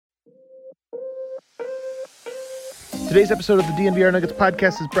Today's episode of the DNVR Nuggets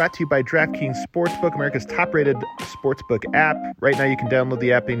podcast is brought to you by DraftKings Sportsbook, America's top-rated sportsbook app. Right now, you can download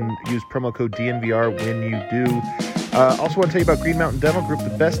the app and use promo code DNVR when you do. Also want to tell you about Green Mountain Dental Group,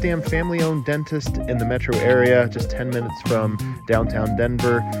 the best damn family-owned dentist in the metro area, just 10 minutes from downtown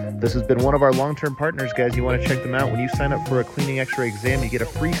Denver. This has been one of our long-term partners, guys. You want to check them out. When you sign up for a cleaning x-ray exam, you get a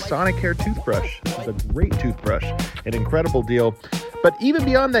free Sonicare toothbrush. This is a great toothbrush, an incredible deal. But even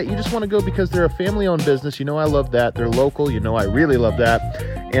beyond that, you just want to go because they're a family-owned business. You know I love that. They're local. You know I really love that.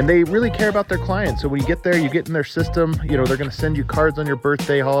 And they really care about their clients. So when you get there, you get in their system. You know, they're going to send you cards on your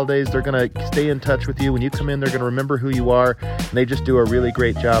birthday, holidays. They're going to stay in touch with you. When you come in, they're going to remember who you are. And they just do a really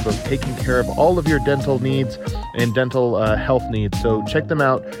great job of taking care of all of your dental needs and dental health needs. So check them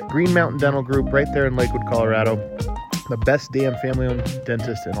out. Green Mountain Dental Group right there in Lakewood, Colorado. The best damn family-owned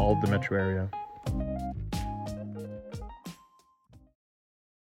dentist in all of the metro area.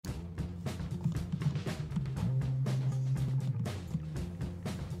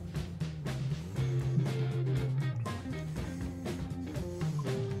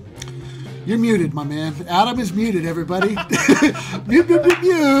 You're muted, my man. Adam is muted, everybody. Mute, mute, mute,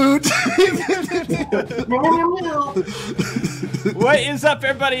 mute. What is up,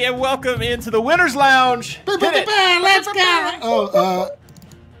 everybody, and welcome into the Winner's Lounge. Let's go.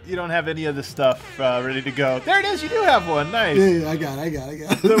 You don't have any of the stuff ready to go. There it is. You do have one. Nice. Yeah, I got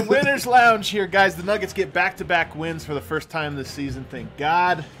it. The Winner's Lounge here, guys. The Nuggets get back-to-back wins for the first time this season. Thank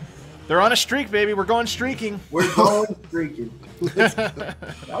God. They're on a streak, baby. We're going streaking. We're going streaking.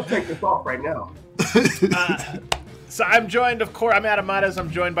 I'll take this off right now. So I'm joined, of course, I'm Adam Mares.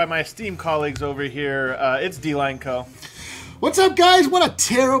 I'm joined by my esteemed colleagues over here. It's D-Line Co. What's up, guys? What a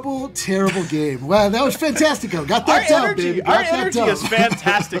terrible, terrible game. Wow, that was fantastic. Got that done, baby. Our energy is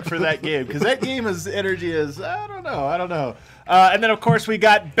fantastic for that game because that game is energy is, I don't know. And then, of course, we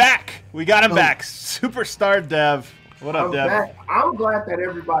got him back. Superstar Dev. What up, Dev? Back. I'm glad that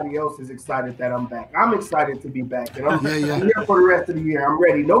everybody else is excited that I'm back. I'm excited to be back, and I'm here for the rest of the year. I'm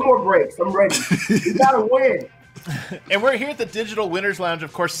ready. No more breaks. I'm ready. We gotta win. And we're here at the Digital Winners Lounge,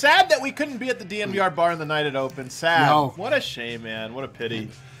 of course. Sad that we couldn't be at the DNVR bar on the night it opened. Sad. No. What a shame, man. What a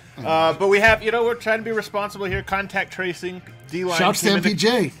pity. But we have, we're trying to be responsible here. Contact tracing. D-line. Shouts to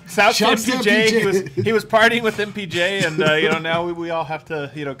MPJ. Shouts to MPJ. He was partying with MPJ, and now we all have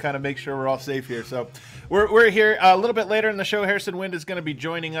to kind of make sure we're all safe here. So we're here a little bit later in the show. Harrison Wind is going to be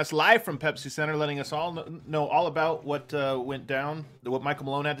joining us live from Pepsi Center, letting us all know all about what went down, what Michael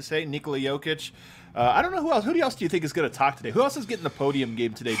Malone had to say. Nikola Jokic. I don't know who else. Who else do you think is going to talk today? Who else is getting the podium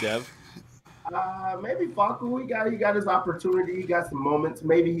game today, Dev? Maybe Facu. He got his opportunity. He got some moments.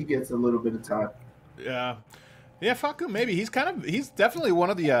 Maybe he gets a little bit of time. Yeah, Facu. Maybe he's definitely one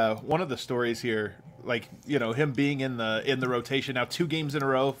of the stories here. Like him being in the rotation now, 2 games in a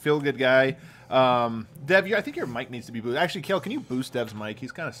row. Feel good guy. Dev, I think your mic needs to be boosted. Actually, Kel, can you boost Dev's mic?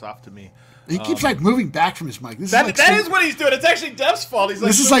 He's kind of soft to me. He keeps moving back from his mic. That is what he's doing. It's actually Dev's fault.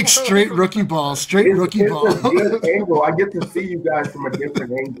 This is like straight rookie ball. Rookie ball. It's a good angle. I get to see you guys from a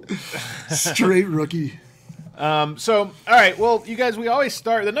different angle. Straight rookie. So, all right. Well, you guys, we always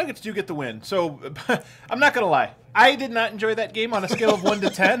start. The Nuggets do get the win. So, I'm not going to lie. I did not enjoy that game on a scale of 1 to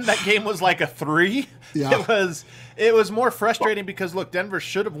 10. That game was like a 3. Yeah. It was more frustrating because, look, Denver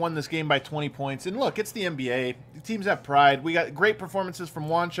should have won this game by 20 points. And, look, it's the NBA. The teams have pride. We got great performances from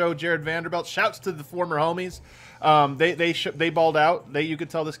Juancho, Jared Vanderbilt. Shouts to the former homies. They balled out. You could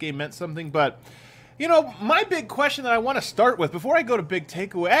tell this game meant something. But, my big question that I want to start with before I go to big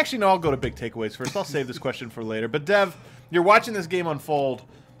takeaway. Actually, no, I'll go to big takeaways first. I'll save this question for later. But, Dev, you're watching this game unfold.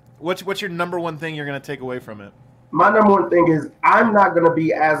 What's your number one thing you're going to take away from it? My number one thing is I'm not going to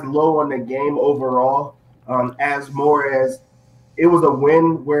be as low on the game overall as more as it was a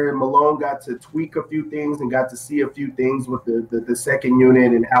win where Malone got to tweak a few things and got to see a few things with the second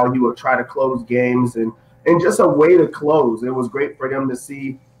unit and how he would try to close games and just a way to close. It was great for them to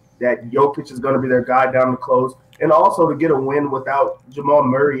see that Jokic is going to be their guy down the close and also to get a win without Jamal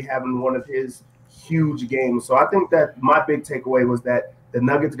Murray having one of his huge games. So I think that my big takeaway was that the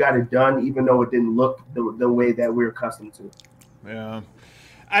Nuggets got it done, even though it didn't look the way that we're accustomed to. Yeah.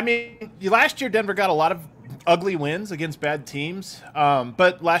 I mean, last year Denver got a lot of ugly wins against bad teams,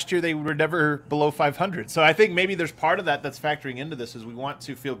 but last year they were never below 500. So I think maybe there's part of that that's factoring into this is we want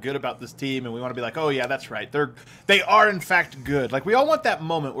to feel good about this team and we want to be like, oh, yeah, that's right. They are, in fact, good. Like, we all want that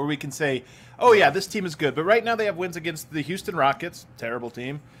moment where we can say, oh, yeah, this team is good. But right now they have wins against the Houston Rockets, terrible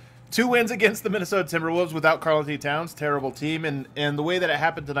team. 2 wins against the Minnesota Timberwolves without Karl-Anthony Towns, terrible team. And the way that it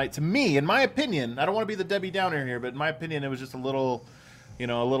happened tonight, to me, in my opinion, I don't want to be the Debbie Downer here, but in my opinion, it was just a little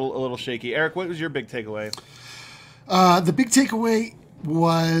shaky. Eric, what was your big takeaway? The big takeaway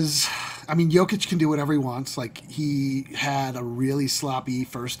was I mean, Jokic can do whatever he wants. Like, he had a really sloppy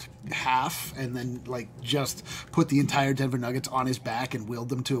first half and then, like, just put the entire Denver Nuggets on his back and willed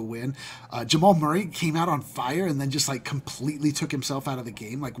them to a win. Jamal Murray came out on fire and then just, like, completely took himself out of the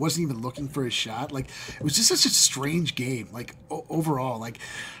game. Like, wasn't even looking for his shot. Like, it was just such a strange game. Like, overall, like,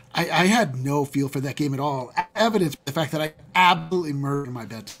 I had no feel for that game at all. Evidence the fact that I absolutely murdered my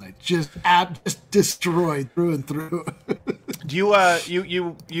bet tonight. Just destroyed through and through. Do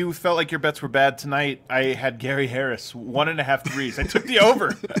you felt like your bets were bad tonight? I had Gary Harris 1.5 threes. I took the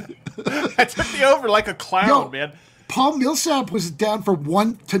over. I took the over like a clown, man. Paul Millsap was down for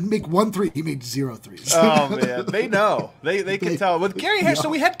to make 1 3. He made 0 threes. Oh man, they know. They can tell. With Gary Harris, so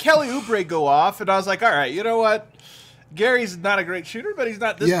we had Kelly Oubre go off, and I was like, all right, you know what? Gary's not a great shooter, but he's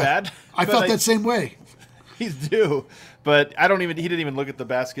not this bad. I felt that same way. He's due, but he didn't even look at the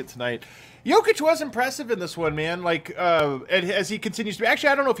basket tonight. Jokic was impressive in this one, man. Like, as he continues to be. Actually,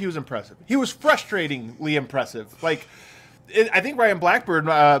 I don't know if he was impressive. He was frustratingly impressive. Like, I think Ryan Blackburn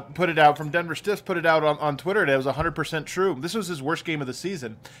put it out from Denver Stiffs, put it out on Twitter, and it was 100% true. This was his worst game of the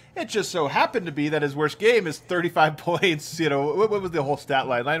season. It just so happened to be that his worst game is 35 points. You know, what was the whole stat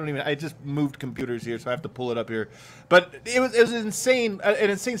line? I just moved computers here, so I have to pull it up here. But it was an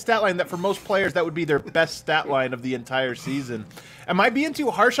insane stat line that for most players that would be their best stat line of the entire season. Am I being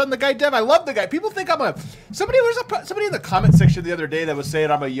too harsh on the guy, Dev? I love the guy. People think somebody in the comment section the other day that was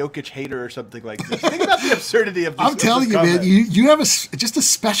saying I'm a Jokic hater or something like this. Think about the absurdity of this. I'm telling you, man, you have just a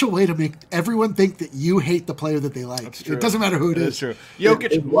special way to make everyone think that you hate the player that they like. It doesn't matter who it is. That's true.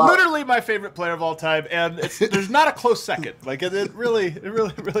 Jokic, literally my favorite player of all time, and there's not a close second. Like it really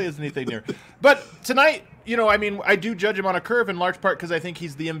isn't anything near. But tonight, you know, I mean, I do judge him on a curve in large part because I think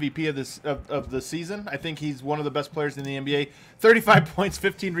he's the MVP of the season. I think he's one of the best players in the NBA. 35 points,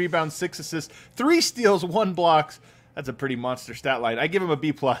 15 rebounds, 6 assists, 3 steals, 1 blocks. That's a pretty monster stat line. I give him a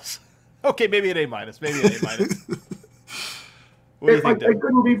B+. Okay, maybe an A-, maybe an A-. What do you think, it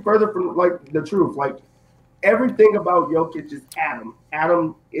couldn't be further from like the truth. Like, everything about Jokic is Adam.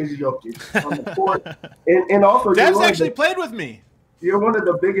 Adam is Jokic on the court, and also Dev's actually played with me. You're one of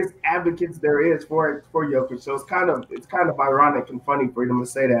the biggest advocates there is for Jokic, so it's kind of ironic and funny for him to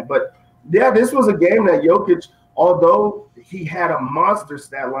say that. But yeah, this was a game that Jokic, although he had a monster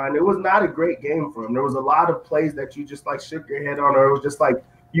stat line, it was not a great game for him. There was a lot of plays that you just like shook your head on, or it was just like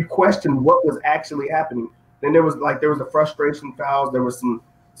you questioned what was actually happening. Then there was the frustration fouls, there was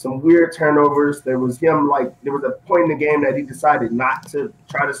some weird turnovers. There was there was a point in the game that he decided not to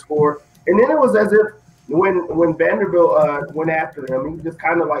try to score, and then it was as if when Vanderbilt went after him, he just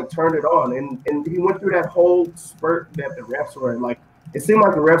kind of like turned it on, and he went through that whole spurt that the refs were like. It seemed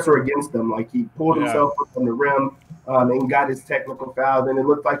like the refs were against him. Like he pulled himself up from the rim and got his technical foul. Then it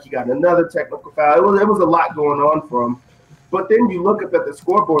looked like he got another technical foul. It was a lot going on for him. But then you look up at the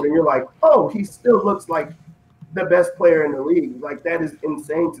scoreboard and you're like, oh, he still looks like the best player in the league. Like, that is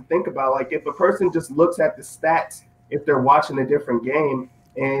insane to think about. Like, if a person just looks at the stats, if they're watching a different game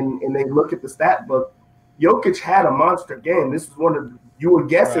and they look at the stat book, Jokic had a monster game. This is you would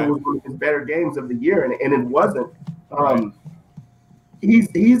guess it was one of his better games of the year, and it wasn't.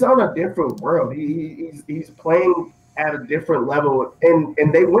 He's on a different world. He's playing at a different level,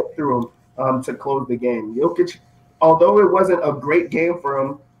 and they went through him to close the game. Jokic, although it wasn't a great game for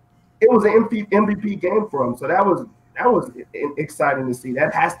him, it was an MVP game for him. So that was exciting to see.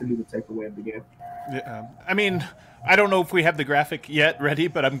 That has to be the takeaway of the game. Yeah, I mean, I don't know if we have the graphic yet ready,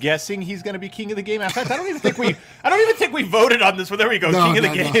 but I'm guessing he's going to be king of the game. In fact, I don't even think we voted on this. Well, there we go, king of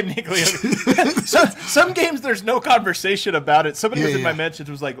the game. No. Some games there's no conversation about it. Somebody was in my mentions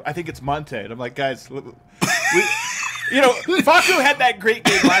was like, I think it's Monte, and I'm like, guys, Facu had that great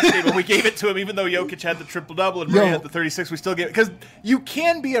game last game, and we gave it to him, even though Jokic had the triple-double and Murray had the 36. We still gave it because you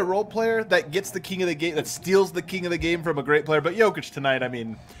can be a role player that gets the king of the game, that steals the king of the game from a great player. But Jokic tonight, I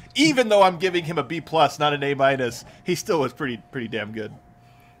mean, even though I'm giving him a B+, not an A-, he still was pretty damn good.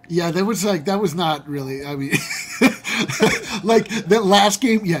 Yeah, that was not really. I mean, like that last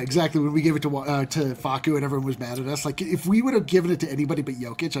game. Yeah, exactly. When we gave it to Facu and everyone was mad at us. Like, if we would have given it to anybody but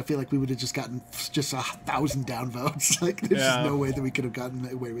Jokic, I feel like we would have just gotten 1,000 downvotes. Like, there's just no way that we could have gotten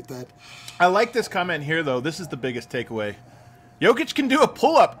away with that. I like this comment here, though. This is the biggest takeaway. Jokic can do a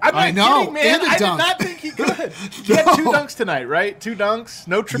pull-up. I know, kidding, man. I did not think he could. He had 2 dunks tonight, right? 2 dunks,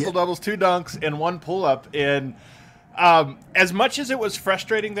 no triple-doubles, 2 dunks, and 1 pull-up. And as much as it was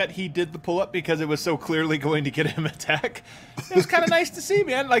frustrating that he did the pull-up because it was so clearly going to get him attack, it was kind of nice to see,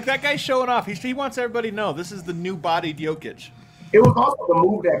 man. Like, that guy's showing off. He wants everybody to know this is the new-bodied Jokic. It was also the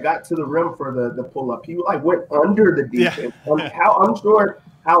move that got to the rim for the pull-up. He, went under the defense. Yeah. I'm sure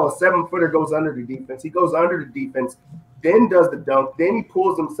how a 7-footer goes under the defense. He goes under the defense, then does the dunk, then he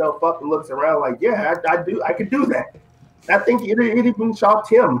pulls himself up and looks around like, yeah, I could do that. I think it even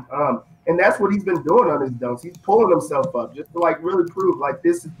shocked him. And that's what he's been doing on his dunks. He's pulling himself up just to like really prove like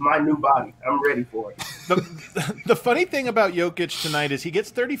this is my new body. I'm ready for it. The funny thing about Jokic tonight is he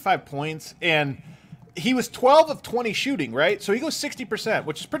gets 35 points and he was 12 of 20 shooting, right? So he goes 60%,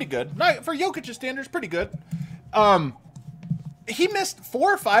 which is pretty good. Not, for Jokic's standards, pretty good. He missed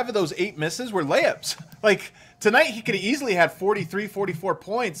 4 or 5 of those 8 misses were layups. Like tonight he could have easily had 43, 44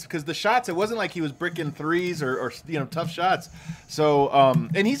 points because the shots, it wasn't like he was bricking threes or tough shots. So,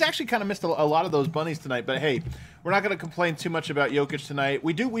 and he's actually kind of missed a lot of those bunnies tonight. But hey, we're not going to complain too much about Jokic tonight.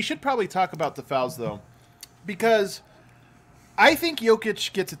 We should probably talk about the fouls though, because I think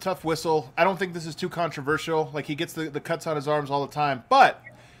Jokic gets a tough whistle. I don't think this is too controversial. Like he gets the cuts on his arms all the time, but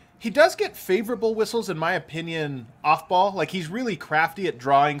he does get favorable whistles, in my opinion, off ball. Like he's really crafty at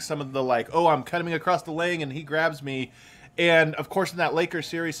drawing some of the like, oh, I'm cutting across the lane and he grabs me. And of course, in that Lakers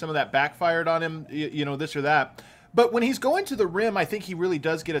series, some of that backfired on him, this or that. But when he's going to the rim, I think he really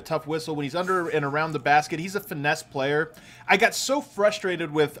does get a tough whistle. When he's under and around the basket, he's a finesse player. I got so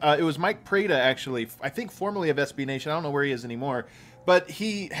frustrated with, it was Mike Prada, actually, I think formerly of SB Nation. I don't know where he is anymore. But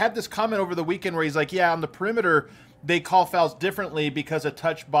he had this comment over the weekend where he's like, yeah, on the perimeter, they call fouls differently because a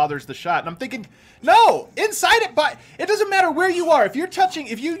touch bothers the shot. And I'm thinking, no, inside it, but it doesn't matter where you are. If you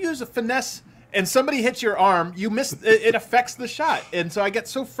use a finesse and somebody hits your arm, you miss it affects the shot. And so I get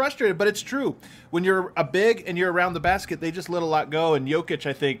so frustrated, but it's true. When you're a big and you're around the basket, they just let a lot go. And Jokic,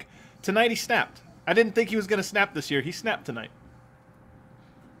 I think, tonight he snapped. I didn't think he was going to snap this year. He snapped tonight.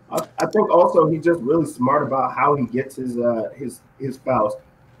 I think also he's just really smart about how he gets his fouls.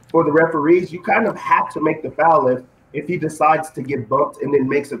 For the referees, you kind of have to make the foul if he decides to get bumped and then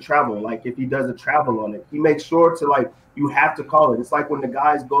makes a travel. Like if he does a travel on it, he makes sure to you have to call it. It's like when the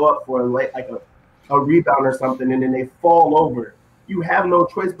guys go up for a rebound or something and then they fall over. You have no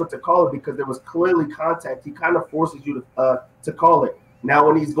choice but to call it because there was clearly contact. He kind of forces you to call it. Now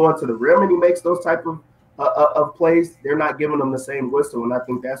when he's going to the rim and he makes those type of plays, they're not giving him the same whistle, and I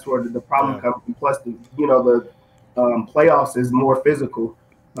think that's where the problem comes. Plus, the playoffs is more physical,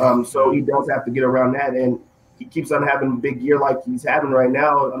 so he does have to get around that, and he keeps on having a big year like he's having right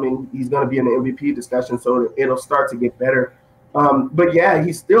now. I mean, he's going to be in the MVP discussion, so it'll start to get better. But yeah,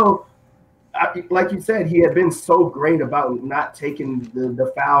 he's still, like you said, he had been so great about not taking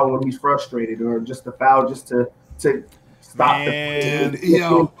the foul when he's frustrated, or just the foul just to stop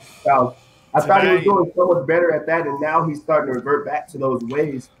the foul. I thought he was doing so much better at that, and now he's starting to revert back to those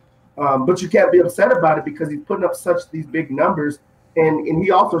ways. But you can't be upset about it because he's putting up these big numbers, and he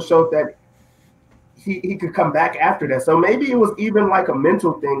also showed that he could come back after that. So maybe it was even like a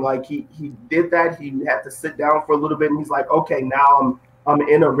mental thing. Like he did that. He had to sit down for a little bit, and he's like, okay, now I'm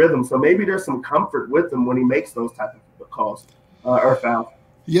in a rhythm. So maybe there's some comfort with him when he makes those type of calls or fouls.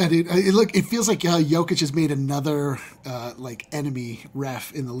 Yeah, dude. It feels like Jokic has made another enemy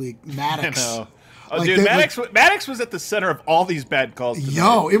ref in the league. Maddox. I know. Oh, dude, Maddox was at the center of all these bad calls tonight.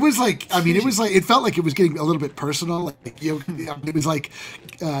 Yo, it was like, it felt like it was getting a little bit personal. Like, it was like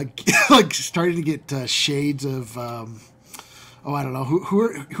starting to get shades of, I don't know,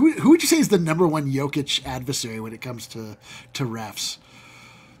 who would you say is the number one Jokic adversary when it comes to refs?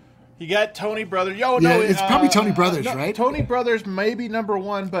 You got Tony Brothers. It's probably Tony Brothers, right? Tony Brothers may be number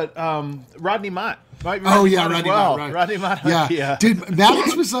one, but Rodney Mott. Rodney Mott. Right. Rodney Mott. Yeah. Dude,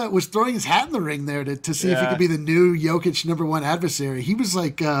 Maddox was throwing his hat in the ring there to see if he could be the new Jokic number one adversary. He was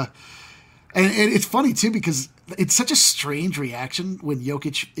like, and it's funny too because it's such a strange reaction when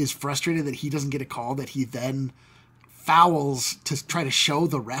Jokic is frustrated that he doesn't get a call that he then fouls to try to show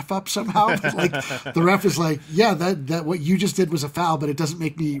the ref up somehow. Like the ref is like, yeah, that what you just did was a foul, but it doesn't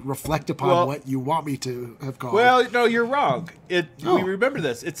make me reflect upon what you want me to have called. Well, no, you're wrong. We remember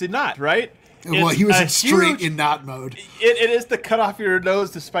this. It's a not, right? Well, he was straight in not mode. It is the cut off your nose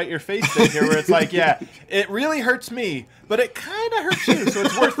to spite your face thing here, where it's like, yeah, it really hurts me, but it kind of hurts you, so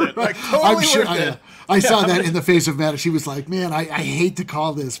it's worth it. Like totally worth it. I saw that in the face of Maddox. He was like, "Man, I hate to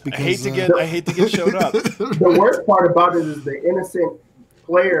call this because I hate to get showed up." The worst part about it is the innocent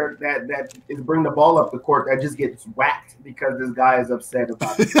player that is bringing the ball up the court that just gets whacked because this guy is upset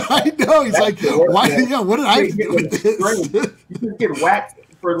about it. I know. He's like, "Why? Yeah, what did I do with this?" You just get whacked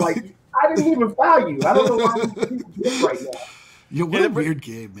for like. I didn't even foul you. I don't know why you're right now. Yeah, what a weird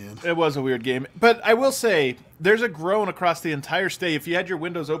game, man. It was a weird game. But I will say, there's a groan across the entire state. If you had your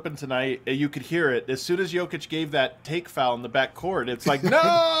windows open tonight, you could hear it. As soon as Jokic gave that take foul in the back court, it's like,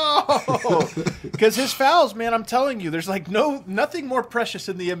 no! Because his fouls, man, I'm telling you, there's like nothing more precious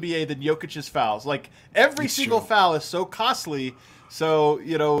in the NBA than Jokic's fouls. Like, every single foul is so costly. So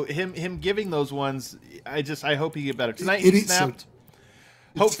him giving those ones, I hope he get better tonight. It he is snapped.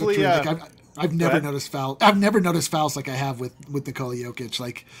 Hopefully, So I've never noticed fouls. I've never noticed fouls like I have with Nikola Jokic.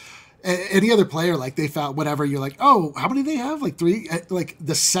 Like any other player, like they foul whatever. You're like, oh, how many do they have? Like 3. Like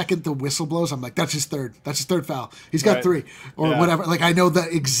the second the whistle blows, I'm like, that's his third. That's his third foul. He's got 3 or whatever. Like I know the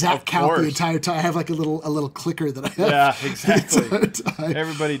exact count the entire time. I have like a little clicker that I have. Yeah, exactly.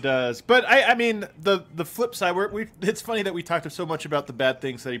 Everybody does. But I mean the flip side. It's funny that we talked so much about the bad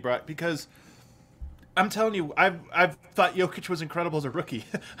things that he brought because. I'm telling you, I've thought Jokic was incredible as a rookie.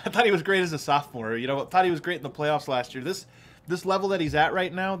 I thought he was great as a sophomore. Thought he was great in the playoffs last year. This level that he's at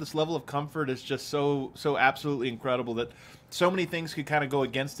right now, this level of comfort is just so absolutely incredible that so many things could kind of go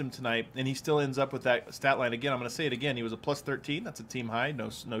against him tonight, and he still ends up with that stat line again. I'm going to say it again. He was a plus 13. That's a team high. No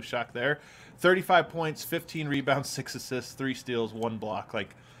shock there. 35 points, 15 rebounds, 6 assists, 3 steals, 1 block.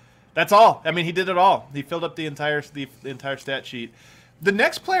 Like that's all. I mean, he did it all. He filled up the entire stat sheet. The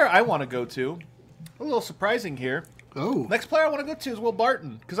next player I want to go to. A little surprising here. Oh. Next player I want to go to is Will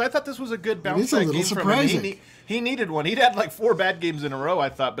Barton because I thought this was a good bounce back game surprising. from him. He needed one. He'd had like 4 bad games in a row, I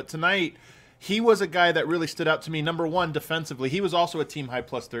thought. But tonight, he was a guy that really stood out to me. Number one, defensively. He was also a team high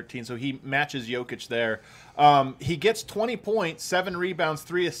plus 13, so he matches Jokic there. He gets 20 points, 7 rebounds,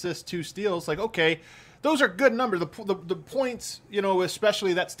 3 assists, 2 steals. Like, okay, those are good numbers. The points,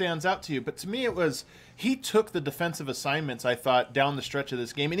 especially that stands out to you. But to me, it was he took the defensive assignments, I thought, down the stretch of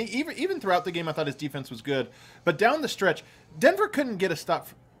this game. And even throughout the game, I thought his defense was good. But down the stretch, Denver couldn't get a stop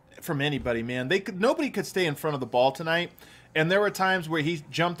from anybody, man. Nobody could stay in front of the ball tonight. And there were times where he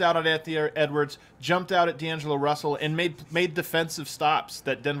jumped out at Anthony Edwards, jumped out at D'Angelo Russell, and made defensive stops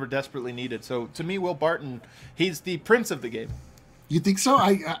that Denver desperately needed. So to me, Will Barton, he's the prince of the game. You think so?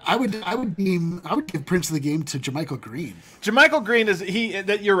 I would give Prince of the Game to JaMychal Green. JaMychal Green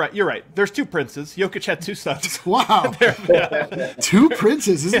you're right. You're right. There's 2 princes. Jokic had 2 sons. Wow. 2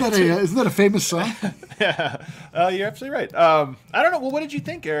 princes. Isn't that a famous song? Yeah. You're absolutely right. I don't know. Well, what did you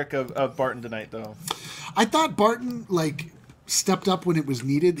think, Eric, of Barton tonight, though? I thought Barton stepped up when it was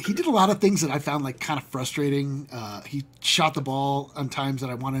needed. He did a lot of things that I found kind of frustrating. He shot the ball on times that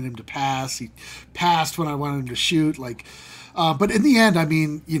I wanted him to pass. He passed when I wanted him to shoot. But in the end, I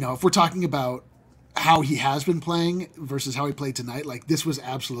mean, if we're talking about how he has been playing versus how he played tonight, this was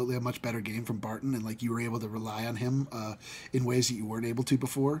absolutely a much better game from Barton, and you were able to rely on him in ways that you weren't able to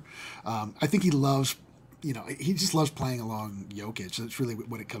before. I think he loves, he just loves playing along Jokic. That's really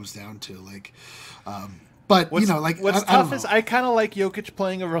what it comes down to. But what's tough is I kind of like Jokic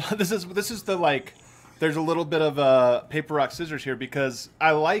playing this is the there's a little bit of paper rock scissors here because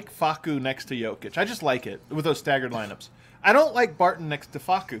I like Facu next to Jokic. I just like it with those staggered lineups. I don't like Barton next to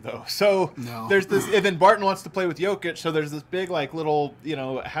Facu though. So there's this, and then Barton wants to play with Jokic. So there's this big little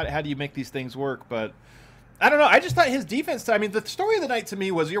how do you make these things work? But I don't know. I just thought his defense. I mean, the story of the night to me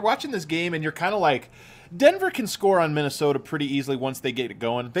was you're watching this game and you're kind of like Denver can score on Minnesota pretty easily once they get it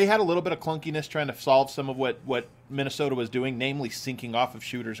going. They had a little bit of clunkiness trying to solve some of what Minnesota was doing, namely sinking off of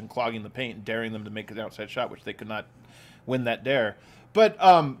shooters and clogging the paint and daring them to make an outside shot, which they could not win that dare. But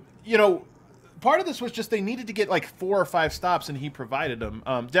part of this was just they needed to get 4 or 5 stops, and he provided them.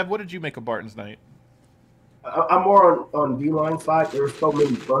 Deb, what did you make of Barton's night? I'm more on D-line side. There were so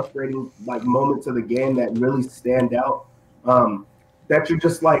many frustrating moments of the game that really stand out that you're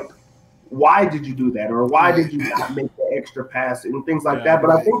just why did you do that? Or why did you not make the extra pass and things like that?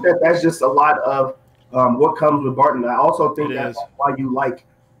 But I think that's just a lot of what comes with Barton. I also think that's why you like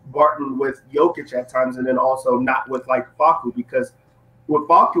Barton with Jokic at times and then also not with Facu, because with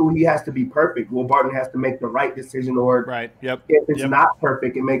Facu, he has to be perfect. Well, Barton has to make the right decision, or if it's not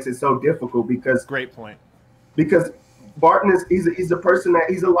perfect, it makes it so difficult because great point. Because Barton he's a person that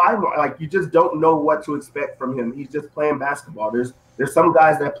he's a line you just don't know what to expect from him. He's just playing basketball. There's some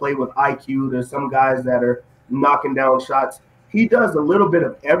guys that play with IQ. There's some guys that are knocking down shots. He does a little bit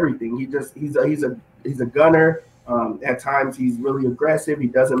of everything. He's a gunner. At times he's really aggressive. He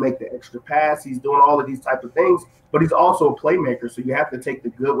doesn't make the extra pass. He's doing all of these type of things, but he's also a playmaker. So you have to take the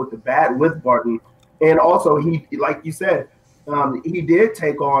good with the bad with Barton. And also he, like you said, he did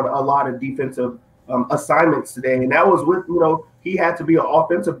take on a lot of defensive assignments today. And that was with, he had to be an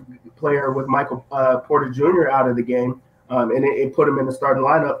offensive player with Michael Porter Jr. out of the game. And it put him in the starting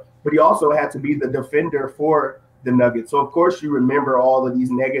lineup, but he also had to be the defender for the Nuggets. So of course you remember all of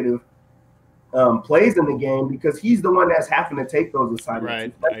these negative plays in the game because he's the one that's having to take those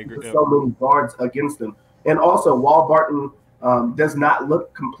assignments. Right, I agree. So many guards against him. And also, while Barton does not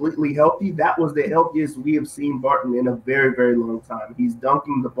look completely healthy, that was the healthiest we have seen Barton in a very, very long time. He's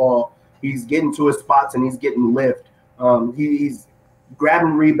dunking the ball. He's getting to his spots and he's getting lift. He's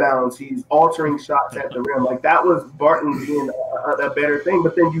grabbing rebounds. He's altering shots at the rim. That was Barton being a better thing.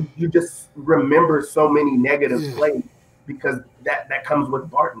 But then you just remember so many negative plays because that comes with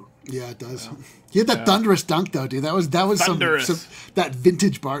Barton. Yeah, it does. He had that thunderous dunk though, dude. That was some that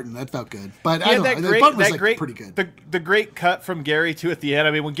vintage Barton. That felt good. But I don't know. Barton was pretty good. The great cut from Gary too at the end.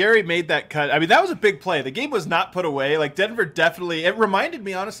 I mean, when Gary made that cut, I mean that was a big play. The game was not put away. Like Denver definitely. It reminded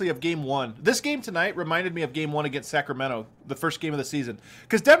me honestly of Game 1. This game tonight reminded me of Game 1 against Sacramento, the first game of the season,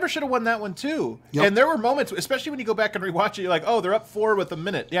 because Denver should have won that one too. Yep. And there were moments, especially when you go back and rewatch it, you're like, oh, they're up 4 with a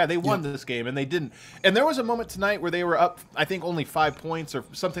minute. Yeah, they won this game, and they didn't. And there was a moment tonight where they were up, I think, only 5 points or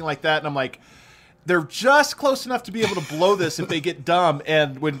something like that, and I'm like, they're just close enough to be able to blow this if they get dumb.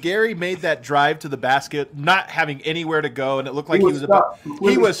 And when Gary made that drive to the basket, not having anywhere to go, and it looked like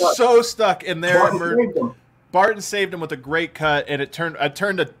he was so stuck in there. Barton saved him with a great cut, and it turned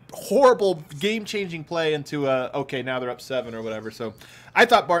a horrible game-changing play into okay, now they're up 7 or whatever. So I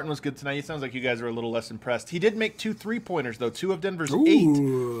thought Barton was good tonight. It sounds like you guys are a little less impressed. He did make 2 3-pointers, though, 2 of Denver's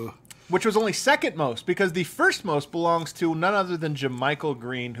 8. Which was only second most, because the first most belongs to none other than JaMychal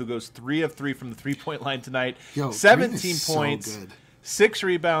Green, who goes 3 of 3 from the 3-point line tonight. 17 points, 6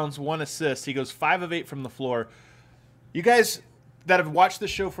 rebounds, 1 assist. He goes 5 of 8 from the floor. You guys that have watched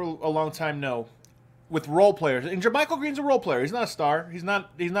this show for a long time know, with role players, and JaMychal Green's a role player. He's not a star. He's not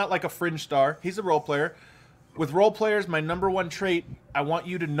like a fringe star. He's a role player. With role players, my number one trait, I want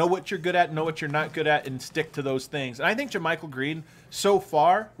you to know what you're good at, know what you're not good at, and stick to those things. And I think JaMychal Green, so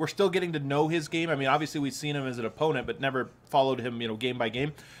far, we're still getting to know his game. I mean, obviously we've seen him as an opponent, but never followed him, game by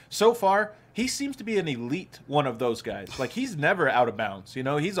game. So far, he seems to be an elite one of those guys. Like, he's never out of bounds.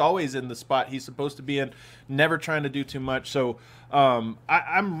 He's always in the spot he's supposed to be in, never trying to do too much. So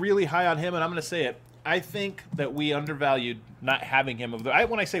I'm really high on him, and I'm going to say it. I think that we undervalued not having him.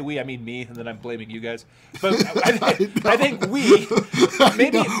 When I say we, I mean me, and then I'm blaming you guys. But I think we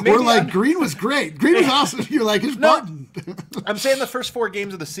maybe we're like Green was great. Green was awesome. You're like his Barton. I'm saying the first 4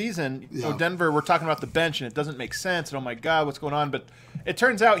 games of the season, Denver. We're talking about the bench, and it doesn't make sense. And oh my God, what's going on? But it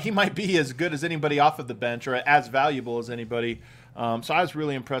turns out he might be as good as anybody off of the bench, or as valuable as anybody. So I was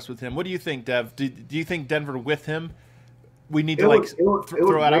really impressed with him. What do you think, Dev? Do you think Denver with him? We need to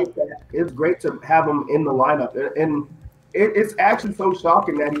throw it out. It's great to have him in the lineup, and it's actually so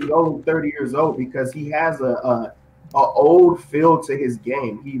shocking that he's only 30 years old, because he has a old feel to his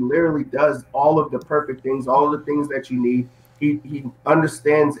game. He literally does all of the perfect things, all of the things that you need. He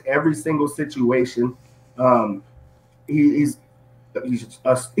understands every single situation. He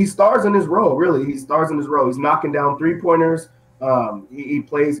stars in his role. Really, he stars in his role. He's knocking down 3-pointers. He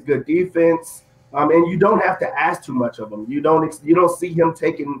plays good defense. And you don't have to ask too much of him. You don't see him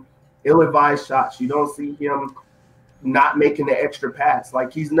taking ill-advised shots. You don't see him not making the extra pass.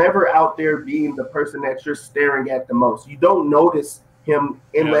 Like, he's never out there being the person that you're staring at the most. You don't notice him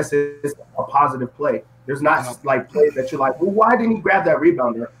unless it's a positive play. There's not like plays that you're like, well, why didn't he grab that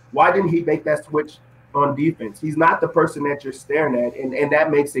rebounder? Why didn't he make that switch on defense? He's not the person that you're staring at, and that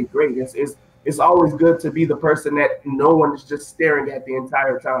makes it great. It's always good to be the person that no one is just staring at the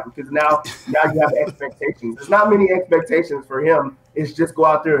entire time, because now you have expectations. There's not many expectations for him. It's just go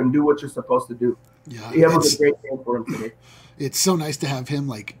out there and do what you're supposed to do. Yeah, he has a great game for him today. It's so nice to have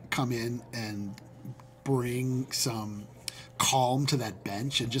him come in and bring some calm to that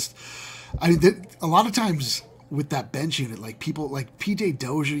bench, and just a lot of times with that bench unit, like people like PJ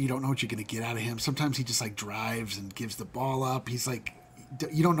Dozier, you don't know what you're going to get out of him. Sometimes he just drives and gives the ball up. He's like,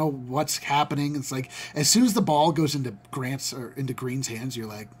 you don't know what's happening. It's like as soon as the ball goes into Grant's or into Green's hands, you're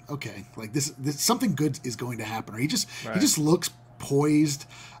like, okay, like this something good is going to happen. Or he just looks poised.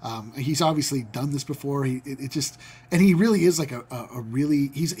 He's obviously done this before. He really is like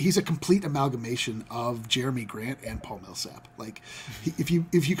he's a complete amalgamation of Jeremy Grant and Paul Millsap. Like if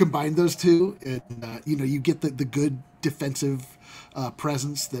you combine those two, and you get the good defensive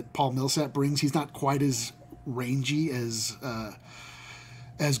presence that Paul Millsap brings. He's not quite as rangy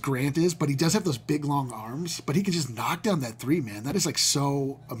as Grant is, but he does have those big long arms, but he can just knock down that 3, man. That is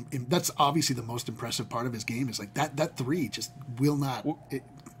so that's obviously the most impressive part of his game, is like that 3 just will not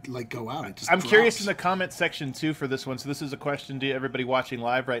go out. It just I'm drops. Curious in the comment section too for this one. So this is a question to everybody watching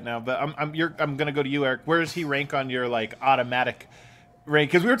live right now, but I'm going to go to you, Eric. Where does he rank on your automatic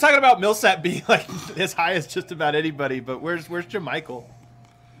rank? Because we were talking about Millsap being as high as just about anybody, but where's JaMychal?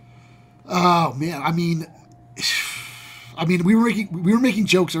 Oh man, I mean, I mean, we were making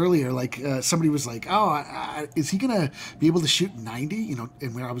jokes earlier. Like somebody was like, "Oh, is he gonna be able to shoot 90?" You know,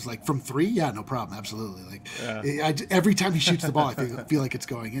 and where I was like, "From 3, yeah, no problem, absolutely." Like every time he shoots the ball, I feel like it's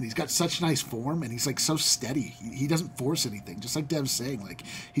going in. He's got such nice form, and he's like so steady. He doesn't force anything. Just like Dev's saying, like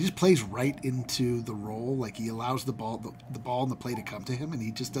he just plays right into the role. Like he allows the ball and the play to come to him, and he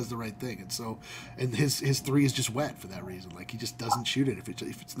just does the right thing. And so, and his 3 is just wet for that reason. Like he just doesn't shoot it if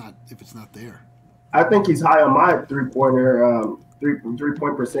it's not there. I think he's high on my three-pointer,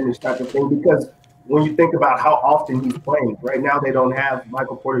 three-point percentage type of thing, because when you think about how often he's playing, right now they don't have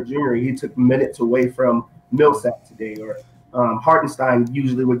Michael Porter Jr. He took minutes away from Millsap today, or Hartenstein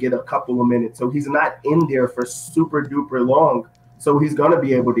usually would get a couple of minutes. So he's not in there for super duper long. So he's going to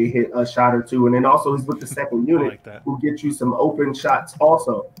be able to hit a shot or two. And then also he's with the second unit who get you some open shots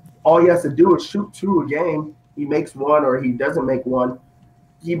also. All he has to do is shoot 2 a game. He makes 1 or he doesn't make 1.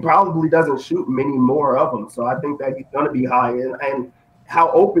 He probably doesn't shoot many more of them. So I think that he's going to be high. And how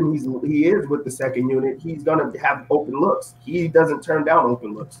open he is with the second unit, he's going to have open looks. He doesn't turn down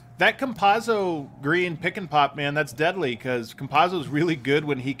open looks. That Campazzo Green pick and pop, man, that's deadly, because Campazzo's really good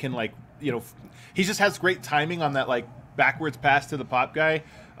when he can, like, you know, he just has great timing on that, like, backwards pass to the pop guy.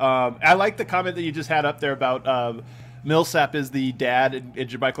 I like the comment that you just had up there about Millsap is the dad and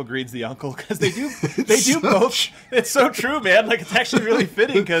JaMychal Green's the uncle, because they do both. It's so true, man. Like, it's actually really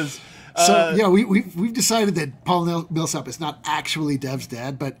fitting, because we've decided that Paul Millsap is not actually Dev's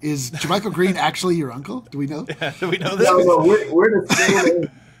dad, but is JaMychal Green actually your uncle? Do we know? Yeah, do we know this? No, we're the same age.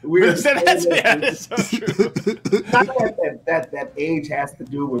 That's so true. Not that age has to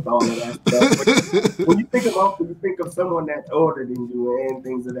do with all of that stuff. But when you think of someone that's older than you and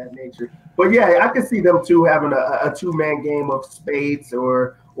things of that nature. But yeah, I can see them two having a 2-man game of spades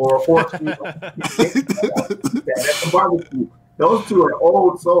or horseshoe. At the barbecue. Those two are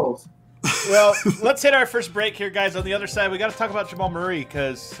old souls. Well, let's hit our first break here, guys. On the other side, we got to talk about Jamal Murray,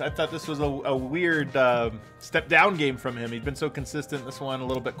 because I thought this was a weird step-down game from him. He's been so consistent. This one a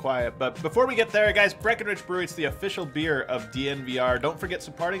little bit quiet. But before we get there, guys, Breckenridge Brewery, it's the official beer of DNVR. Don't forget,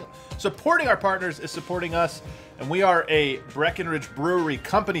 supporting our partners is supporting us, and we are a Breckenridge Brewery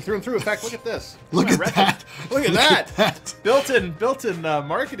company through and through. In fact, look at this. Look at that. Look at that. Built-in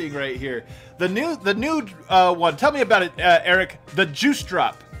marketing right here. The new one. Tell me about it, Eric. The Juice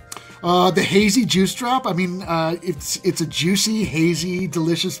Drop. The hazy juice drop. I mean, it's a juicy, hazy,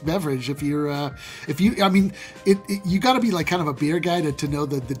 delicious beverage. You got to be like kind of a beer guy to know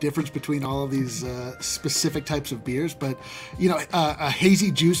the difference between all of these specific types of beers. But a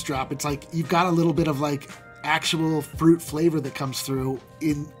hazy juice drop. It's like you've got a little bit of like actual fruit flavor that comes through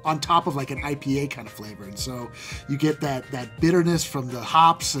on top of like an IPA kind of flavor, and so you get that bitterness from the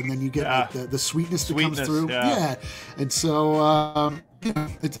hops, and then you get like the sweetness that comes through. Yeah, and so.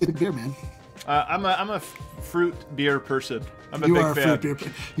 It's a beer, man. I'm a fruit beer person. I'm a you big are a fan. Fruit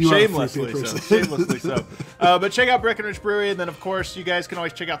beer. Shamelessly so. But check out Breckenridge Brewery, and then of course you guys can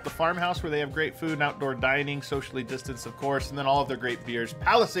always check out the Farmhouse, where they have great food and outdoor dining, socially distanced, of course, and then all of their great beers: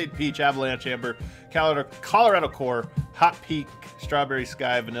 Palisade Peach, Avalanche Amber, Colorado Core, Hot Peak, Strawberry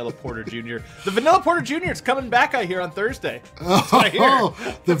Sky, Vanilla Porter Jr. The Vanilla Porter Jr. is coming back, I hear, on Thursday. The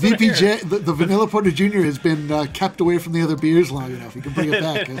VPJ, the Vanilla Porter Jr. has been kept away from the other beers long enough. You can bring it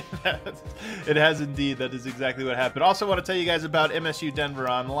back. It has indeed. That is exactly what happened. Also, want to tell you guys about MSU Denver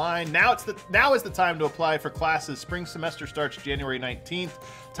Online. Now is the time to apply for classes. Spring semester starts January 19th.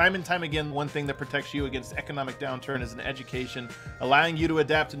 Time and time again, one thing that protects you against economic downturn is an education, allowing you to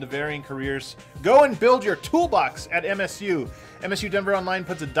adapt into varying careers. Go and build your toolbox at MSU. MSU Denver Online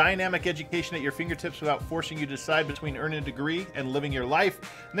puts a dynamic education at your fingertips without forcing you to decide between earning a degree and living your life.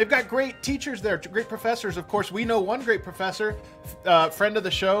 And they've got great teachers there, great professors. Of course, we know one great professor, friend of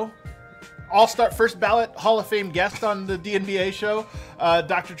the show, all-star first ballot Hall of Fame guest on the DNBA show,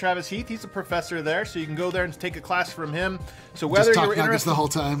 Dr. Travis Heath. He's a professor there, so you can go there and take a class from him. So whether you're interested, the whole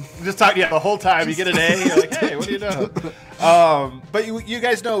time, the whole time, you get an A. You're like, hey, what do you know? But you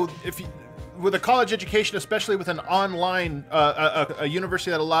guys know, with a college education, especially with an online, a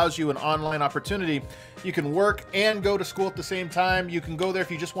university that allows you an online opportunity, you can work and go to school at the same time. You can go there if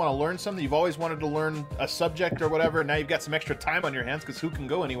you just want to learn something. You've always wanted to learn a subject or whatever, and now you've got some extra time on your hands, because who can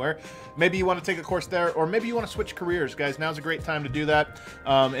go anywhere? Maybe you want to take a course there, or maybe you want to switch careers. Guys, now's a great time to do that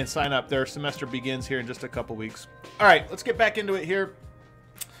and sign up. Their semester begins here in just a couple weeks. All right, let's get back into it here.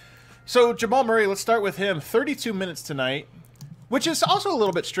 So Jamal Murray, let's start with him. 32 minutes tonight. Which is also a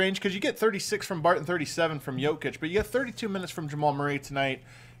little bit strange, because you get 36 from Barton, 37 from Jokic, but you get 32 minutes from Jamal Murray tonight.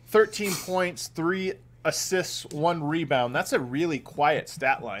 13 points, 3 assists, 1 rebound. That's a really quiet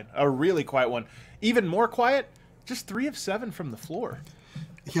stat line, a really quiet one. Even more quiet, just 3 of 7 from the floor.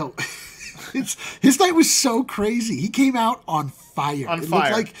 His night was so crazy. He came out on fire.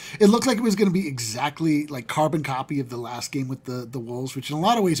 It looked like it was going to be exactly like carbon copy of the last game with the Wolves, which in a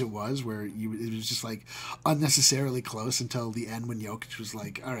lot of ways it was, where it was just like unnecessarily close until the end when Jokic was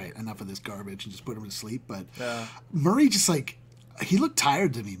like, all right, enough of this garbage, and just put him to sleep. But Murray just like, he looked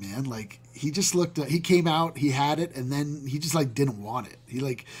tired to me, man. Like he just looked. He came out, he had it, and then he just like didn't want it. He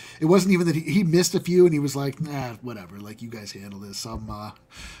like it wasn't even that he missed a few, and he was like, nah, whatever. Like you guys handle this. I'm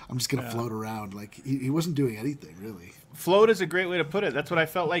just gonna float around. Like he wasn't doing anything really. Float is a great way to put it. That's what I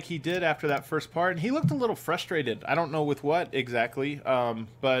felt like he did after that first part, and he looked a little frustrated. I don't know with what exactly,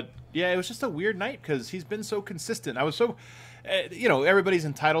 but yeah, it was just a weird night because he's been so consistent. I was so. Everybody's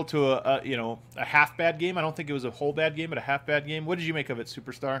entitled to a half bad game. I don't think it was a whole bad game, but a half bad game. What did you make of it,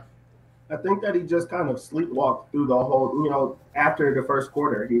 Superstar? I think that he just kind of sleepwalked through the whole, after the first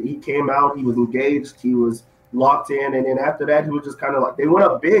quarter. He came out, he was engaged, he was locked in, and then after that, he was just kind of like, they went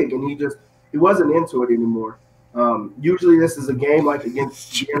up big, and he wasn't into it anymore. Usually this is a game like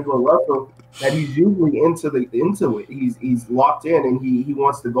against D'Angelo Russell that he's usually into it. He's locked in, and he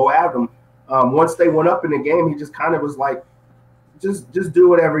wants to go at them. Once they went up in the game, he just kind of was like, just do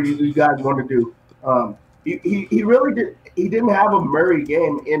whatever you guys want to do. He really did. He didn't have a Murray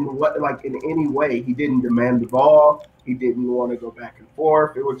game in any way. He didn't demand the ball. He didn't want to go back and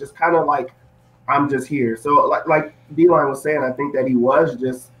forth. It was just kind of like, I'm just here. So like D-Line was saying, I think that he was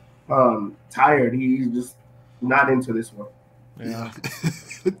just tired. He's just not into this one. Yeah.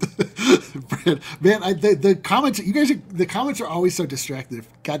 Man, the comments, the comments are always so distracted.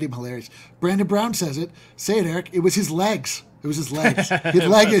 Goddamn hilarious. Brandon Brown says it. Say it, Eric. It was his legs. It was his legs. His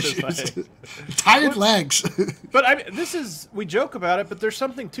leg issues. Tired legs. But we joke about it, but there's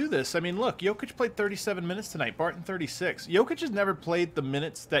something to this. I mean, look, Jokic played 37 minutes tonight, Barton 36. Jokic has never played the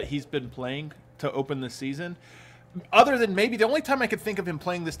minutes that he's been playing to open the season. Other than maybe the only time I could think of him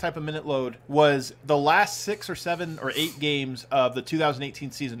playing this type of minute load was the last 6 or 7 or 8 games of the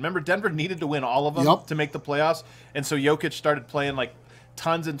 2018 season. Remember, Denver needed to win all of them to make the playoffs, and so Jokic started playing like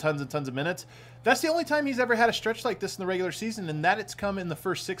tons and tons and tons of minutes. That's the only time he's ever had a stretch like this in the regular season, and that it's come in the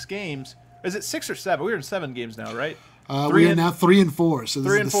first 6 games. Is it 6 or 7? We're in 7 games now, right? We are now 3 and 4, so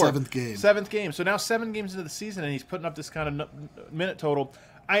this is the 7th game. 7th game. So now 7 games into the season, and he's putting up this kind of minute total.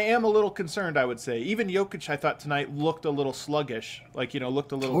 I am a little concerned, I would say. Even Jokic, I thought tonight looked a little sluggish, looked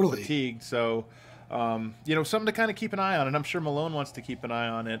a little fatigued. So, something to kind of keep an eye on, and I'm sure Malone wants to keep an eye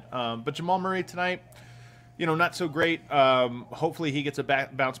on it. But Jamal Murray tonight, not so great. Hopefully he gets a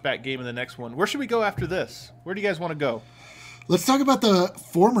bounce back game in the next one. Where should we go after this? Where do you guys want to go? Let's talk about the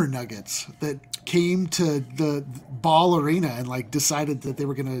former Nuggets that came to the Ball Arena and decided that they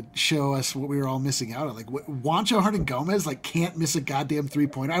were going to show us what we were all missing out on. Juancho Hernangomez can't miss a goddamn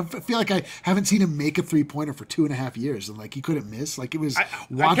 3-pointer. I feel like I haven't seen him make a 3-pointer for 2.5 years, and he couldn't miss. It was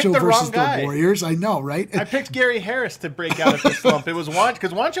Juancho versus the Warriors. I know, right? I picked Gary Harris to break out of the slump. It was Juancho,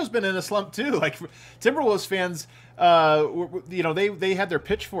 because Juancho's been in a slump too. Timberwolves fans, they had their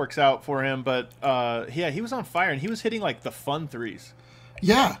pitchforks out for him, but he was on fire, and he was hitting the fun threes.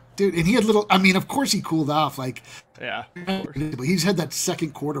 Yeah, dude, and he had of course he cooled off. Yeah, but he's had that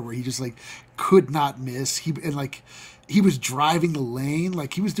second quarter where he just could not miss. He was driving the lane,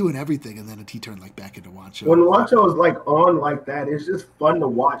 he was doing everything, and then he turned back into Juancho. When Juancho is on like that, it's just fun to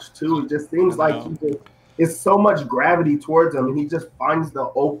watch too. It just seems it's so much gravity towards him, and he just finds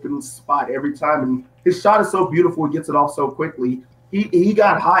the open spot every time. And his shot is so beautiful; he gets it off so quickly. He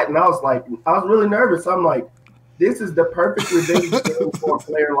got hot, and I was really nervous. I'm like, this is the perfect revenge game for a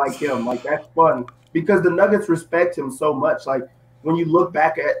player like him. That's fun because the Nuggets respect him so much. When you look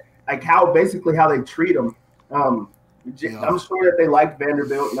back at how they treat him, I'm sure that they liked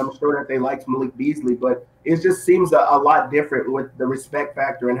Vanderbilt and I'm sure that they liked Malik Beasley, but it just seems a lot different with the respect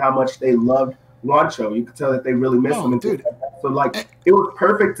factor and how much they loved Juancho. You could tell that they really miss him. Dude. So it was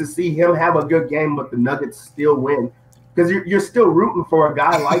perfect to see him have a good game, but the Nuggets still win. Because you're still rooting for a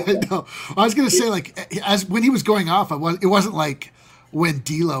guy like that. No, I was going to say, as when he was going off, it wasn't like when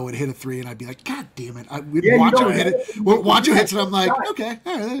D'Lo would hit a 3 and I'd be like, God damn it. Juancho hit it. When Juancho hits it, I'm like, okay,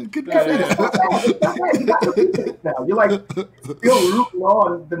 all right, good for you. Now you're still rooting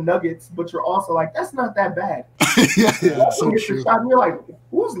on the Nuggets, but you're also that's not that bad. yeah, so true. And you're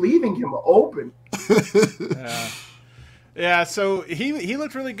who's leaving him open? Yeah, so he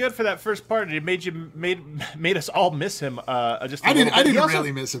looked really good for that first part. It made us all miss him. I didn't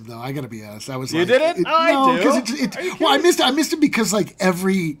really miss him though. I gotta be honest. I was you didn't? I do. Because I missed him because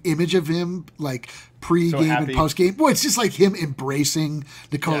every image of him pre-game happy. and post-game. Boy, it's just like him embracing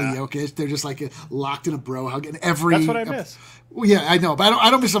Nikola Yeah. Jokic. They're just like locked in a bro hug. And every That's what I miss. Well, yeah, I know, but I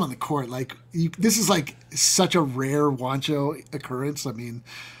don't miss him on the court. Like this is like such a rare Juancho occurrence. I mean,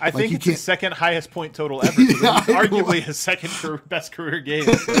 I like, think you it's his can't- second highest point total ever. So Yeah, it's I know. arguably his second best career game.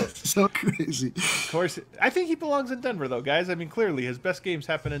 so crazy. Of course, I think he belongs in Denver, though, guys. I mean, clearly his best games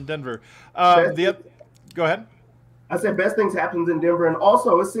happen in Denver. Go ahead. I said best things happens in Denver, and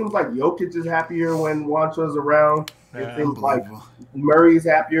also it seems like Jokic is happier when Juancho's around. Yeah, It seems like Unbelievable. Murray's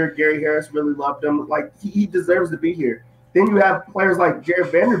happier. Gary Harris really loved him. Like he deserves to be here. Then you have players like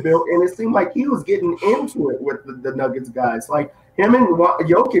Jared Vanderbilt, and it seemed like he was getting into it with the Nuggets guys. Like him and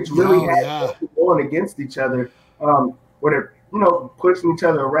Jokic really had something going against each other, where they're pushing each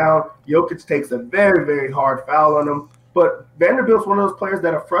other around. Jokic takes a very, very hard foul on him, but Vanderbilt's one of those players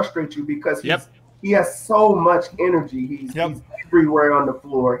that'll frustrate you because he has so much energy. He's everywhere on the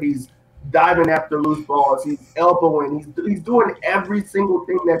floor. He's diving after loose balls. He's elbowing. He's doing every single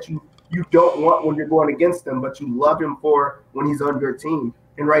thing that you don't want when you're going against him, but you love him for when he's on your team.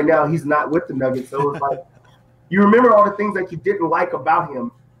 And right now he's not with the Nuggets. So it's like you remember all the things that you didn't like about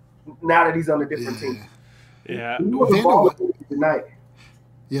him now that he's on a different team. Yeah. He was a ball tonight.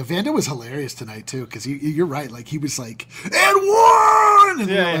 Yeah, Vando was hilarious tonight too, because you're right. Like he was like, and one, and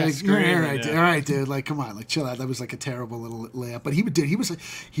Yeah, you're like, screaming, all right, dude, like come on, like chill out. That was like a terrible little layup. But he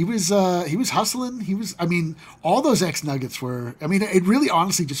was hustling. I mean, all those ex Nuggets were. I mean, it really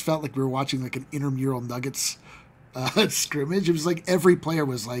honestly just felt like we were watching like an intramural Nuggets scrimmage. It was like every player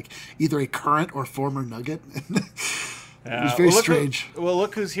was like either a current or former Nugget. It was very strange.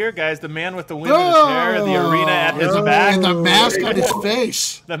 Look who's here, guys. The man with the wind in his hair, the arena at his back. And the mask on his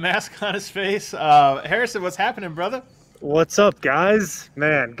face. The mask on his face. Harrison, what's happening, brother? What's up, guys?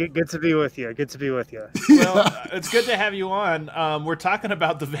 Man, good to be with you. Good to be with you. Well, it's good to have you on. We're talking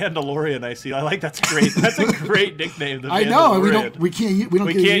about the Vandalorian. I see. I like that's great. That's a great nickname. The I know. Vandalorian. We can't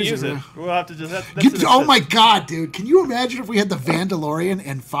use it. We'll have to just. That's Oh my god, dude! Can you imagine if we had the Vandalorian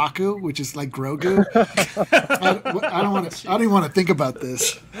and Faku, which is like Grogu? I don't even want to think about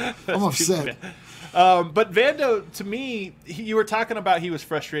this. I'm upset. But Vando, to me, you were talking about he was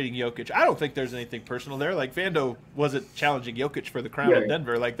frustrating Jokic. I don't think there's anything personal there. Like Vando wasn't challenging Jokic for the crown in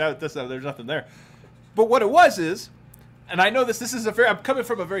Denver. Like that, there's nothing there. But what it was is, and I know this is I'm coming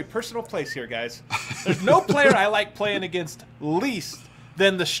from a very personal place here, guys. There's no player I like playing against least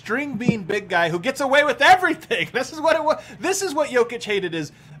than the string bean big guy who gets away with everything. This is what it was. This is what Jokic hated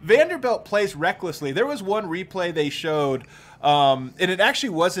is Vanderbilt plays recklessly. There was one replay they showed. And it actually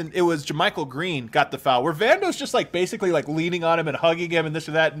wasn't. It was JaMychal Green got the foul, where Vando's just like basically like leaning on him and hugging him and this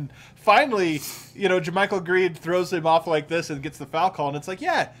or that. And finally, JaMychal Green throws him off like this and gets the foul call. And it's like,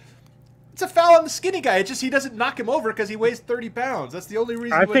 yeah, it's a foul on the skinny guy. It's just he doesn't knock him over because he weighs 30 pounds. That's the only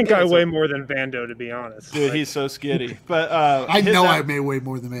reason. I think I weigh more than Vando, to be honest. Dude, he's so skinny. But I know I may weigh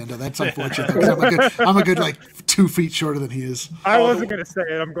more than Vando. That's unfortunate because I'm a good like 2 feet shorter than he is. I wasn't gonna say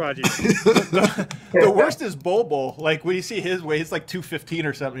it. I'm glad you did. The worst is Bol Bol. Like when you see his weight, it's like 215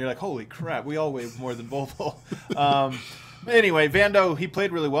 or something. You're like, holy crap, we all weigh more than Bol Bol. Anyway, Vando, he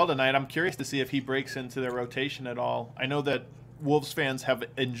played really well tonight. I'm curious to see if he breaks into their rotation at all. I know that Wolves fans have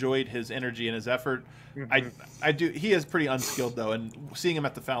enjoyed his energy and his effort. Mm-hmm. I do. He is pretty unskilled though, and seeing him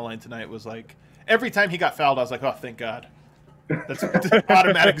at the foul line tonight was like every time he got fouled, I was like, oh, thank God. That's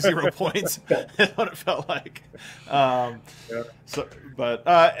automatic 0 points. That's what it felt like.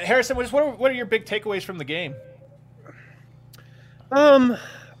 Harrison, what are your big takeaways from the game?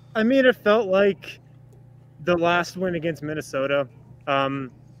 I mean, it felt like the last win against Minnesota,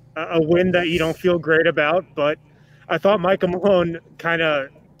 a win that you don't feel great about, but I thought Micah Malone kind of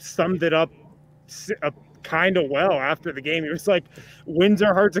summed it up kind of well after the game. He was like, wins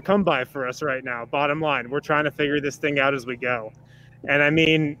are hard to come by for us right now. Bottom line, we're trying to figure this thing out as we go. And I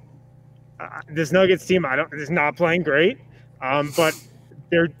mean, this Nuggets team is not playing great, but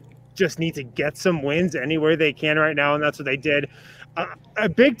they just need to get some wins anywhere they can right now, and that's what they did. A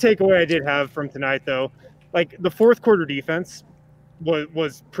big takeaway I did have from tonight, though, like the fourth quarter defense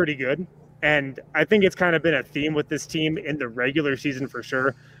was pretty good. And I think it's kind of been a theme with this team in the regular season for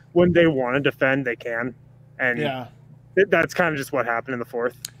sure. When they want to defend, they can. And that's kind of just what happened in the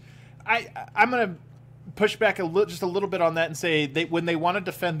fourth. I'm going to push back just a little bit on that and say when they want to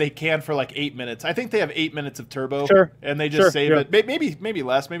defend, they can for like 8 minutes. I think they have 8 minutes of turbo. Sure. And they just save it. Maybe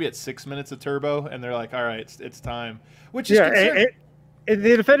less. Maybe it's 6 minutes of turbo. And they're like, all right, it's time. Which is they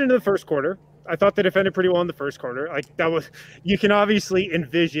defended in the first quarter. I thought they defended pretty well in the first quarter. Like you can obviously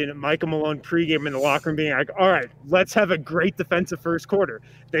envision Micah Malone pregame in the locker room being like, all right, let's have a great defensive first quarter.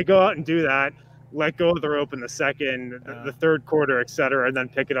 They go out and do that. let go of the rope in the second, the third quarter, et cetera, and then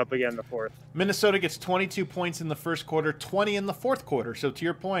pick it up again in the fourth. Minnesota gets 22 points in the first quarter, 20 in the fourth quarter. So to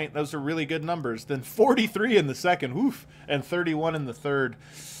your point, those are really good numbers. Then 43 in the second, woof, and 31 in the third.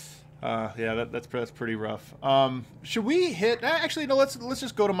 That's pretty rough. Should we hit? Actually, no. Let's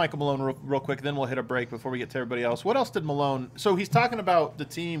just go to Michael Malone real quick. Then we'll hit a break before we get to everybody else. What else did Malone? So he's talking about the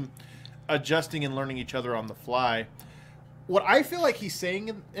team adjusting and learning each other on the fly. What I feel like he's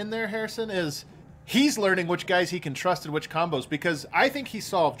saying in there, Harrison, is he's learning which guys he can trust and which combos, because I think he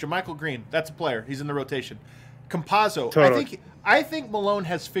solved JaMychal Green. That's a player. He's in the rotation. Campazzo. Totally. I think Malone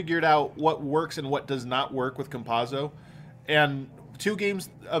has figured out what works and what does not work with Campazzo. And 2 games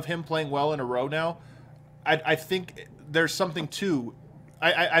of him playing well in a row now, I think there's something to.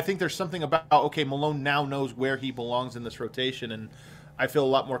 I think there's something about, okay, Malone now knows where he belongs in this rotation, and I feel a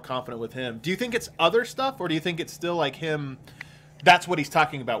lot more confident with him. Do you think it's other stuff, or do you think it's still like him? That's what he's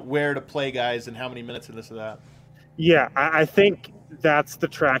talking about, where to play guys and how many minutes and this or that. Yeah, I think that's the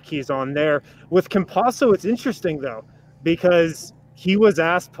track he's on there. With Campazzo, it's interesting, though, because he was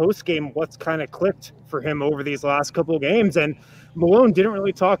asked post-game what's kind of clicked for him over these last couple of games, and Malone didn't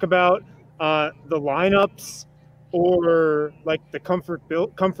really talk about the lineups or like the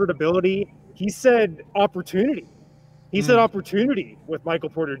comfortability. He said opportunity. He said opportunity with Michael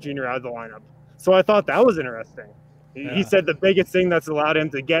Porter Jr. out of the lineup. So I thought that was interesting. He said the biggest thing that's allowed him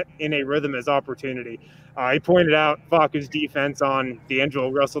to get in a rhythm is opportunity. He pointed out Facu's defense on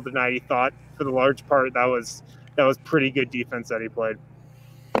D'Angelo Russell tonight. He thought for the large part that was pretty good defense that he played.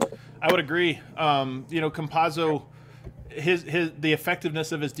 I would agree. Campazzo, the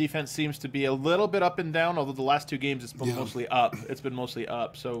effectiveness of his defense seems to be a little bit up and down, although the last 2 games it's been mostly up. It's been mostly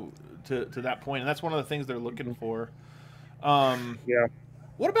up. So to that point, and that's one of the things they're looking for.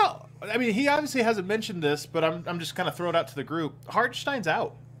 What about? I mean, he obviously hasn't mentioned this, but I'm just kind of throwing it out to the group. Hartenstein's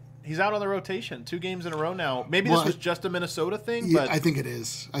out. He's out on the rotation 2 games in a row now. Maybe this was just a Minnesota thing. Yeah, but I think it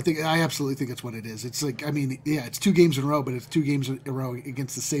is. I absolutely think it's what it is. It's like, I mean, yeah, it's 2 games in a row, but it's 2 games in a row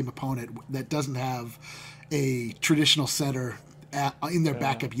against the same opponent that doesn't have a traditional center in their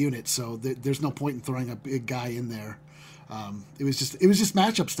backup unit. So there's no point in throwing a big guy in there. It was just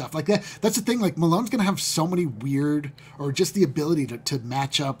matchup stuff like that. That's the thing. Like, Malone's going to have so many weird, or just the ability to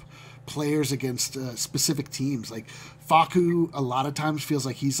match up players against specific teams. Like Facu, a lot of times feels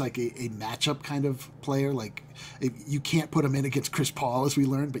like he's like a matchup kind of player. Like, you can't put him in against Chris Paul, as we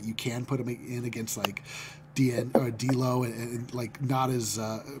learned, but you can put him in against like D'Lo and like not as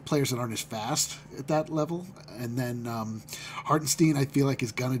players that aren't as fast at that level. And then Hartenstein, I feel like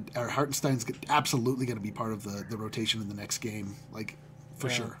Hartenstein's absolutely going to be part of the rotation in the next game, like for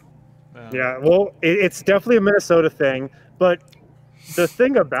sure. Yeah, well, it's definitely a Minnesota thing, but the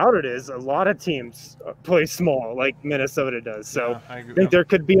thing about it is a lot of teams play small like Minnesota does. So I think there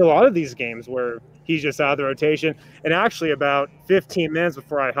could be a lot of these games where he's just out of the rotation. And actually, about 15 minutes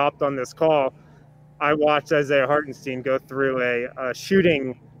before I hopped on this call, I watched Isaiah Hartenstein go through a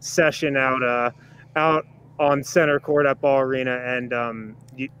shooting session out on center court at Ball Arena, and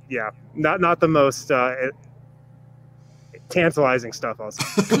not the most tantalizing stuff. Also,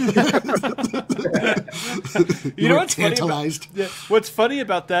 you know what's tantalized? What's funny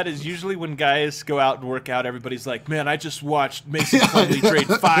about that is usually when guys go out and work out, everybody's like, "Man, I just watched Mason Plumlee trade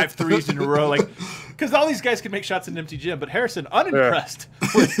 5 threes in a row," like. Because all these guys can make shots in an empty gym, but Harrison, unimpressed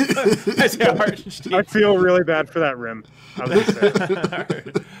with Isaiah Hartenstein. I feel really bad for that rim.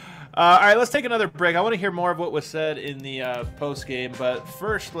 All right, let's take another break. I want to hear more of what was said in the post game, but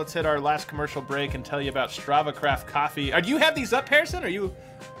first, let's hit our last commercial break and tell you about Strava Craft Coffee. Do you have these up, Harrison? Are you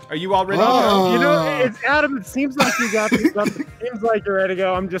all ready to go? You know, it's Adam. It seems like you got these up. It seems like you're ready to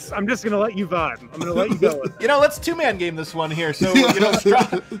go. I'm just gonna let you vibe. I'm gonna let you go with it. Let's 2-man game this one here. So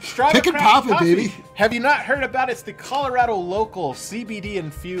Strava Pick and pop it, baby. Have you not heard about it? It's the Colorado local CBD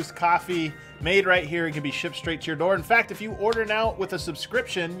infused coffee made right here. It can be shipped straight to your door. In fact, if you order now with a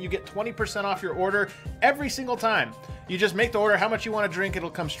subscription, you get 20% off your order every single time. You just make the order how much you want to drink.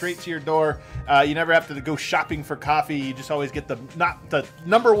 It'll come straight to your door. You never have to go shopping for coffee. You just always get the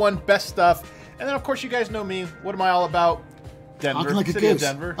number one best stuff. And then, of course, you guys know me. What am I all about? Denver, like city of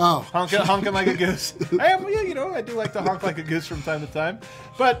Denver. Oh, honking like a goose. I am, I do like to honk like a goose from time to time.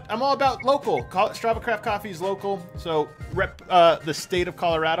 But I'm all about local. Strava Craft Coffee is local, so rep the state of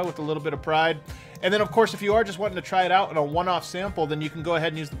Colorado with a little bit of pride. And then, of course, if you are just wanting to try it out in a one-off sample, then you can go ahead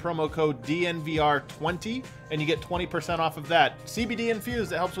and use the promo code DNVR20, and you get 20% off of that. CBD infused,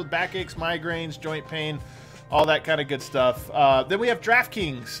 that helps with backaches, migraines, joint pain, all that kind of good stuff. Then we have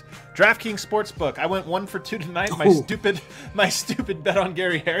DraftKings Sportsbook. I went 1 for 2 tonight. My stupid bet on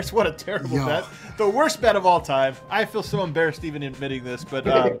Gary Harris. What a terrible bet. The worst bet of all time. I feel so embarrassed even admitting this, but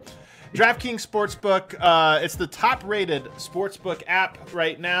DraftKings Sportsbook, it's the top-rated sportsbook app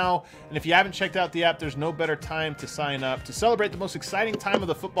right now. And if you haven't checked out the app, there's no better time to sign up to celebrate the most exciting time of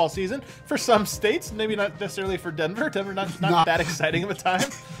the football season. For some states, maybe not necessarily for Denver. Denver, not that exciting of a time.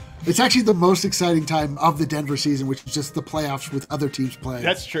 It's actually the most exciting time of the Denver season, which is just the playoffs with other teams playing.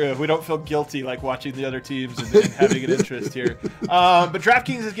 That's true. We don't feel guilty like watching the other teams and having an interest here. But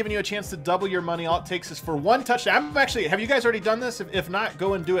DraftKings is giving you a chance to double your money. All it takes is for one touchdown. Have you guys already done this? If not,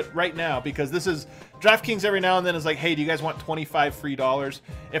 go and do it right now, because this is DraftKings every now and then is like, hey, do you guys want $25 free?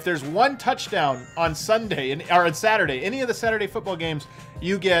 If there's one touchdown on Sunday or on Saturday, any of the Saturday football games,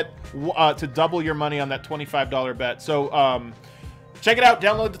 you get to double your money on that $25 bet. So, check it out.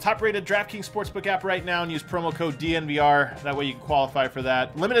 Download the top-rated DraftKings Sportsbook app right now and use promo code DNVR. That way you can qualify for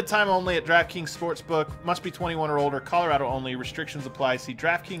that. Limited time only at DraftKings Sportsbook. Must be 21 or older. Colorado only. Restrictions apply. See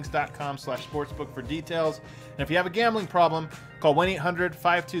DraftKings.com/sportsbook for details. And if you have a gambling problem, call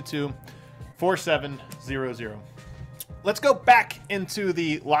 1-800-522-4700. Let's go back into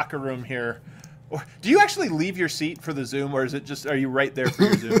the locker room here. Do you actually leave your seat for the Zoom, or is it just, are you right there for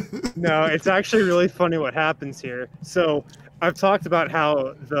your Zoom? No, it's actually really funny what happens here. So I've talked about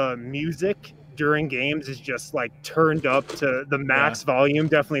how the music during games is just like turned up to the max volume,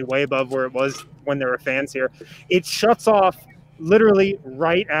 definitely way above where it was when there were fans here. It shuts off literally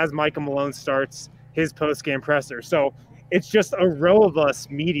right as Michael Malone starts his post-game presser. So it's just a row of us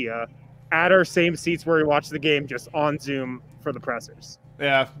media at our same seats where we watch the game, just on Zoom for the pressers.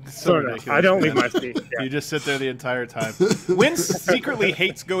 Yeah, it's so ridiculous. I don't leave my seat. Yeah. You just sit there the entire time. Wynn secretly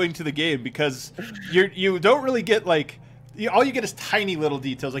hates going to the game because you don't really get like, all you get is tiny little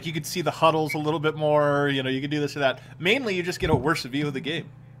details. Like you could see the huddles a little bit more. You can do this or that. Mainly, you just get a worse view of the game.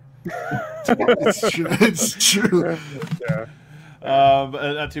 It's true. It's true. Yeah.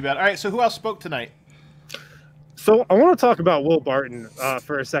 But not too bad. All right. So who else spoke tonight? So I want to talk about Will Barton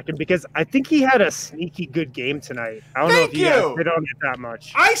for a second, because I think he had a sneaky good game tonight. I don't know if you guys hit on it that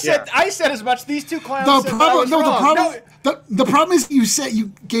much. I said as much. These two clowns. The problem is you said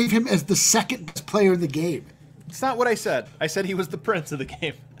you gave him as the second best player in the game. It's not what I said. I said he was the prince of the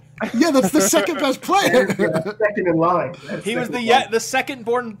game. Yeah, that's the second best player. Second in line. He was the second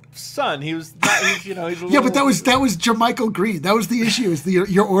born son. He was not. But that was Jermichael Green. That was the issue. Is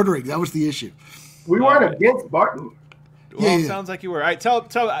your ordering? That was the issue. We weren't against Barton. Well, sounds like you were. All right,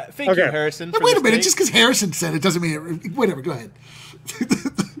 thank you, Harrison. Wait a minute. Just because Harrison said it doesn't mean it. Whatever. Go ahead.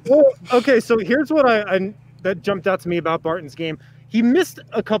 Well, okay. So here's what that jumped out to me about Barton's game. He missed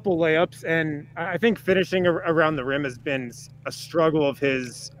a couple layups, and I think finishing around the rim has been a struggle of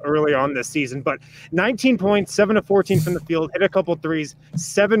his early on this season. But 19 points, 7 of 14 from the field, hit a couple threes,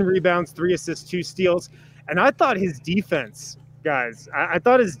 7 rebounds, 3 assists, 2 steals. And I thought his defense, guys, I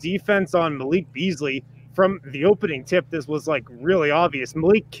thought his defense on Malik Beasley from the opening tip, this was like really obvious.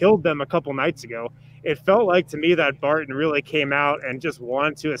 Malik killed them a couple nights ago. It felt like to me that Barton really came out and just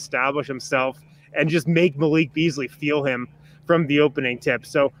wanted to establish himself and just make Malik Beasley feel him from the opening tip.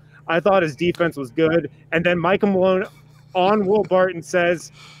 So I thought his defense was good. And then Michael Malone on Will Barton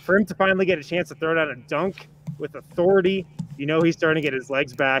says for him to finally get a chance to throw down a dunk with authority, he's starting to get his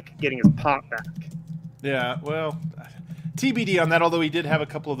legs back, getting his pop back. Yeah, well, TBD on that, although he did have a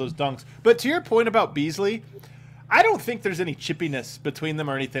couple of those dunks. But to your point about Beasley, I don't think there's any chippiness between them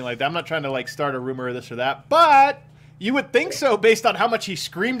or anything like that. I'm not trying to start a rumor or this or that, but you would think so based on how much he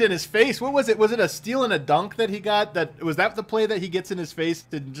screamed in his face. What was it? Was it a steal and a dunk that he got? Was that the play that he gets in his face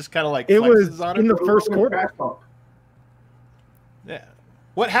and just kind of it was on in the first quarter? Yeah.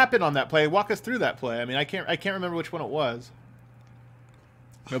 What happened on that play? Walk us through that play. I mean, I can't remember which one it was.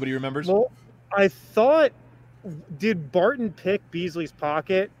 Nobody remembers? Well, I thought, did Barton pick Beasley's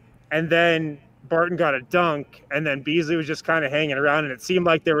pocket and then Barton got a dunk and then Beasley was just kind of hanging around and it seemed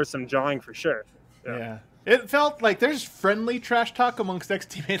like there was some jawing for sure. Yeah. It felt like there's friendly trash talk amongst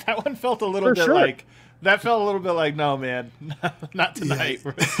ex-teammates. That one felt a little bit like, no, man, not tonight.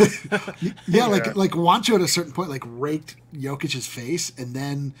 Yeah, like Juancho at a certain point raked Jokic's face, and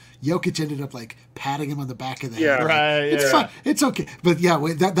then Jokic ended up patting him on the back of the head. Right. It's fine. It's okay. But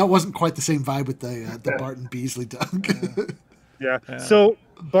that wasn't quite the same vibe with the Barton Beasley dunk. Yeah. So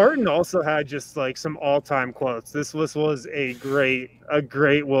Barton also had just some all-time quotes. This was a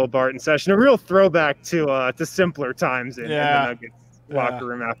great Will Barton session, a real throwback to simpler times in the Nuggets locker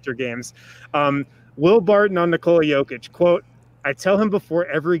room after games. Will Barton on Nikola Jokic, quote, "I tell him before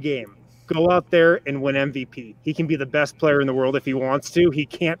every game, go out there and win MVP. He can be the best player in the world if he wants to. He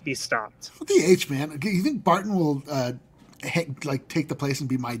can't be stopped." What the H, man? You think Barton will like take the place and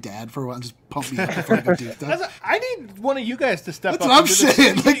be my dad for a while and just pump me up before I go do stuff? I need one of you guys to step That's up. what I'm and do this.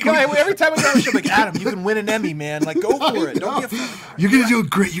 saying. Like, Every time we go on the show, I'm like, Adam, you can win an Emmy, man. Like, go for it. Don't be afraid. You're gonna do a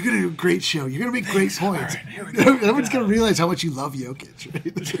great. You're gonna do a great show. You're gonna make great points. Everyone's gonna realize how much you love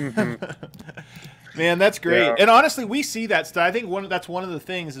Jokic. Right? Man, that's great. Yeah. And honestly, we see that stuff. I think that's one of the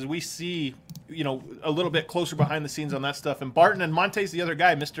things is we see, a little bit closer behind the scenes on that stuff. And Barton and Monte's the other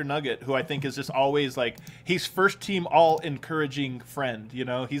guy, Mr. Nugget, who I think is just always like, he's first team all encouraging friend.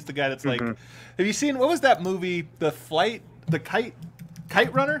 He's the guy that's like, have you seen, what was that movie, The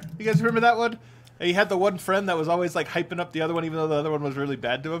Kite Runner? You guys remember that one? He had the one friend that was always like hyping up the other one, even though the other one was really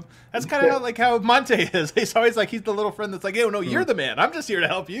bad to him. That's kind of how Monte is. He's always like, he's the little friend that's like, "Hey, no, you're the man. I'm just here to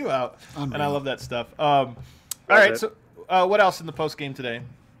help you out." Unreal. And I love that stuff. All right, so what else in the post game today?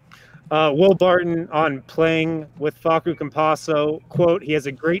 Will Barton on playing with Facu Campasso. Quote, he has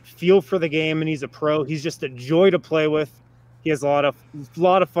a great feel for the game and he's a pro. He's just a joy to play with. He has a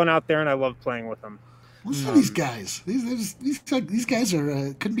lot of fun out there and I love playing with him. What's with these guys? These guys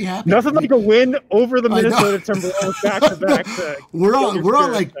are couldn't be happy. Nothing like a win over the Minnesota Timberwolves back to back. We're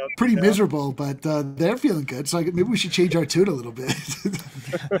all like pretty miserable, but they're feeling good. So maybe we should change our tune a little bit.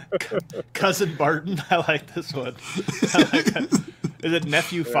 Cousin Barton, I like this one. I like that. Is it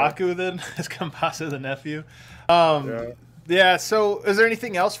nephew Facu then? Is Campasso the nephew? Yeah. So, is there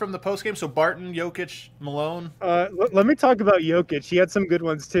anything else from the post game? So Barton, Jokic, Malone. Let me talk about Jokic. He had some good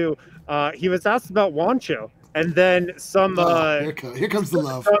ones too. He was asked about Juancho, and then some. Here comes the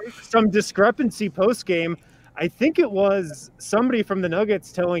love. Some discrepancy post game. I think it was somebody from the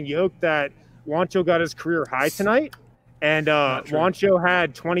Nuggets telling Jokic that Juancho got his career high tonight, and Juancho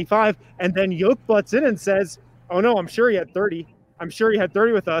had 25, and then Jokic butts in and says, "Oh no, I'm sure he had 30. I'm sure he had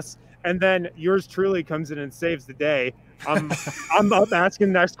 30 with us." And then yours truly comes in and saves the day. I'm up asking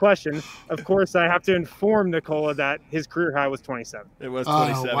the next question. Of course, I have to inform Nicola that his career high was 27. It was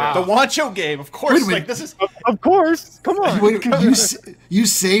 27. Wow. The Juancho game, of course. Wait, like this is. Of course, come on. Wait, you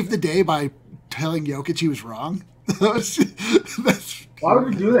saved the day by telling Jokic he was wrong. That's, Why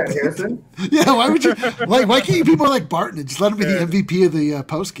would you do that, Harrison? yeah, why would you? Why can't you be more like Barton and just let him be the MVP of the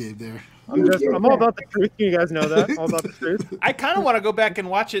post game there? I'm all about the truth. You guys know that. All about the truth. I kind of want to go back and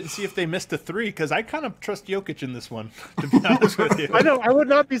watch it and see if they missed a three because I kind of trust Jokic in this one. To be honest with you, I know. I would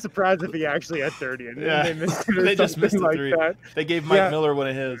not be surprised if he actually had 30. And yeah, they just missed the like three. That. They gave Mike Miller one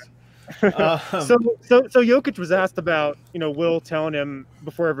of his. So Jokic was asked about, Will telling him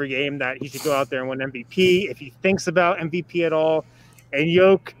before every game that he should go out there and win MVP, if he thinks about MVP at all. And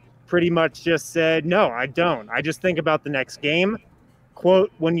Jokic pretty much just said, "No, I don't. I just think about the next game."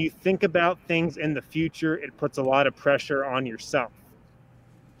 Quote, "When you think about things in the future, it puts a lot of pressure on yourself."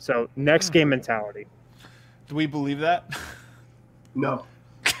 So next game mentality. Do we believe that? No.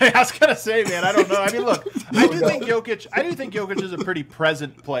 I was gonna say, man, I don't know. I mean, look, I do think Jokic is a pretty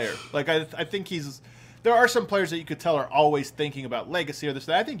present player. Like, I think there are some players that you could tell are always thinking about legacy or this.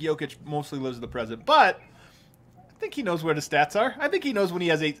 I think Jokic mostly lives in the present, but I think he knows where the stats are. I think he knows when he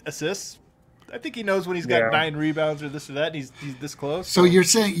has 8 assists. I think he knows when he's got 9 rebounds or this or that. And he's this close. So you're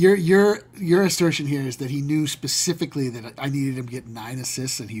saying your assertion here is that he knew specifically that I needed him to get 9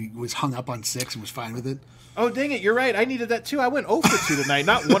 assists and he was hung up on 6 and was fine with it. Oh, dang it. You're right. I needed that too. I went 0 for 2 tonight.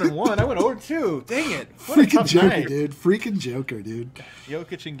 Not 1 and 1. I went 0 for 2. Dang it. What a Freaking tough Joker, night. dude. Freaking Joker, dude.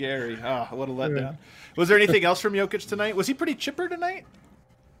 Jokic and Gary. Oh, what a letdown. Was there anything else from Jokic tonight? Was he pretty chipper tonight?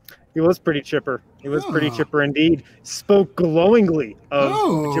 He was pretty chipper. He was pretty chipper indeed. Spoke glowingly of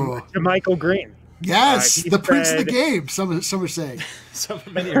JaMychal Green. Yes, the prince of the said- game. Some are saying.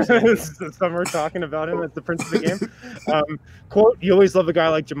 Many are saying. Some are talking about him as the prince of the game. Quote, "You always love a guy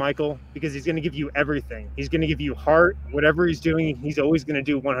like JaMychal because he's going to give you everything. He's going to give you heart. Whatever he's doing, he's always going to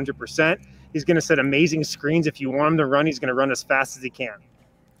do 100%. He's going to set amazing screens. If you want him to run, he's going to run as fast as he can."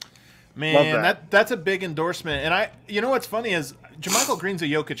 Man, that's a big endorsement. And you know what's funny is JaMychal Green's a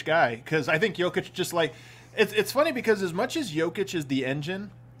Jokic guy because I think Jokic just like it's funny because as much as Jokic is the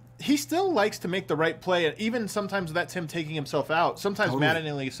engine, he still likes to make the right play, and even sometimes that's him taking himself out, sometimes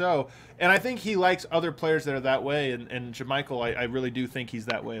maddeningly so. And I think he likes other players that are that way, and JaMychal, I really do think he's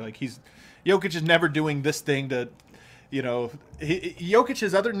that way. Like Jokic is never doing this thing to,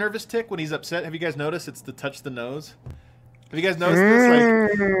 Jokic's other nervous tick when he's upset, have you guys noticed? It's to touch the nose. Have you guys noticed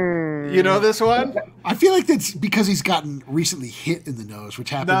this? Like, you know this one? I feel like that's because he's gotten recently hit in the nose,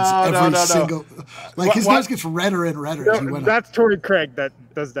 which happens every single. Like his nose gets redder and redder as he went up. That's Torrey Craig that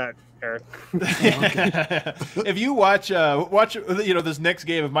does that, Eric. If you watch this next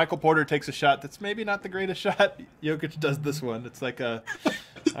game, if Michael Porter takes a shot that's maybe not the greatest shot, Jokic does this one. It's like all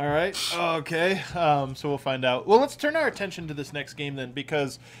right, okay. So we'll find out. Well, let's turn our attention to this next game then,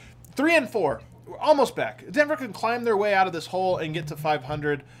 because 3 and 4. we're almost back. Denver can climb their way out of this hole and get to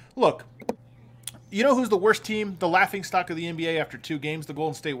 500. Look, you know who's the worst team, the laughingstock of the NBA after 2 games? The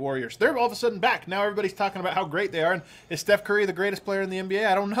Golden State Warriors. They're all of a sudden back. Now everybody's talking about how great they are. And is Steph Curry the greatest player in the NBA?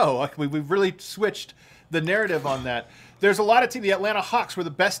 I don't know. Like, we've really switched the narrative on that. There's a lot of teams. The Atlanta Hawks were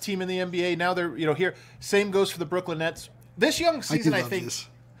the best team in the NBA. Now they're here. Same goes for the Brooklyn Nets. This young season, I think.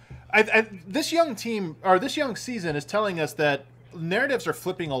 This young team or this young season is telling us that narratives are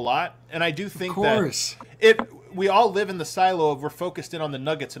flipping a lot, and I do think that we all live in the silo of we're focused in on the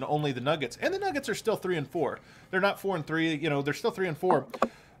Nuggets and only the Nuggets, and the Nuggets are still 3-4. They're not 4-3. They're still 3-4.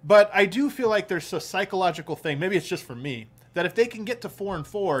 But I do feel like there's a psychological thing. Maybe it's just for me that if they can get to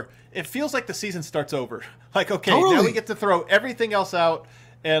 4-4, it feels like the season starts over. Like, okay, now we get to throw everything else out,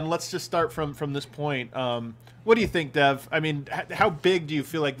 and let's just start from this point. What do you think, Dev? I mean, how big do you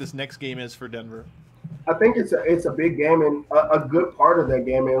feel like this next game is for Denver? I think it's a big game, and a good part of that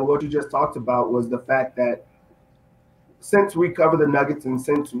game, and what you just talked about was the fact that since we cover the Nuggets and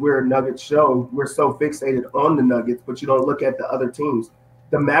since we're a Nuggets show, we're so fixated on the Nuggets, but you don't look at the other teams.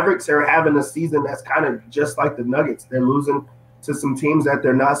 The Mavericks are having a season that's kind of just like the Nuggets. They're losing to some teams that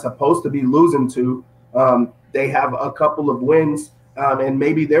they're not supposed to be losing to. They have a couple of wins, and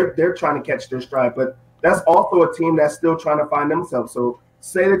maybe they're trying to catch their stride, but that's also a team that's still trying to find themselves. So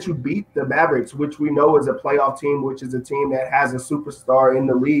say that you beat the Mavericks, which we know is a playoff team, which is a team that has a superstar in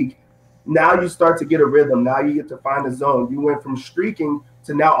the league. Now you start to get a rhythm. Now you get to find a zone. You went from streaking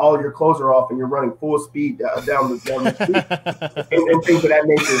to now all your clothes are off and you're running full speed down the street and things of that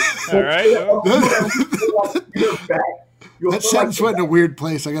nature. All right. You're back. That sentence went in a weird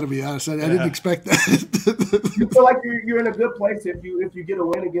place. I got to be honest. I didn't expect that. You feel like you're in a good place if you get a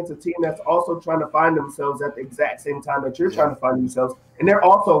win against a team that's also trying to find themselves at the exact same time that you're trying to find themselves. And they're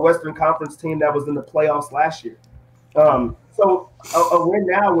also a Western Conference team that was in the playoffs last year. So a win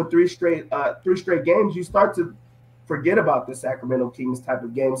now with three straight games, you start to forget about the Sacramento Kings type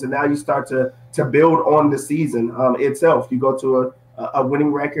of games, and now you start to build on the season itself. You go to a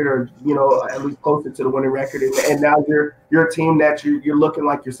winning record, or at least closer to the winning record, and now you're a team that you're looking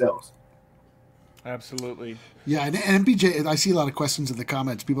like yourselves. Absolutely. Yeah, and MPJ, I see a lot of questions in the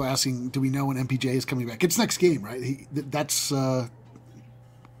comments. People asking, do we know when MPJ is coming back? It's next game, right?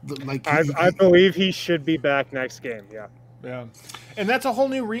 I believe he should be back next game. Yeah, and that's a whole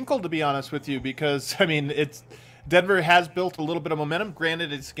new wrinkle, to be honest with you, because I mean Denver has built a little bit of momentum.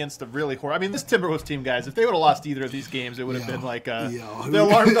 Granted, it's against a really horrible. I mean, this Timberwolves team, guys, if they would have lost either of these games, it would have been like the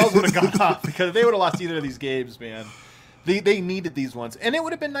alarm bells would have gone off, because if they would have lost either of these games, man, they needed these ones, and it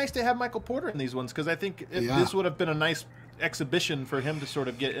would have been nice to have Michael Porter in these ones, because I think this would have been a nice exhibition for him to sort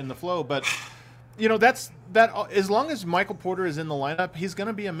of get in the flow. But that's as long as Michael Porter is in the lineup, he's going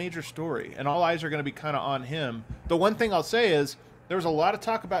to be a major story, and all eyes are going to be kind of on him. The one thing I'll say is, there was a lot of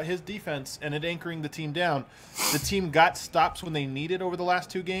talk about his defense and it anchoring the team down. The team got stops when they needed over the last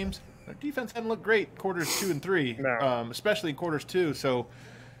 2 games. Their defense hadn't looked great quarters 2 and 3, especially in quarters 2. So,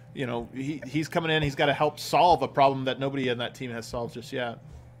 he's coming in. He's got to help solve a problem that nobody in that team has solved just yet.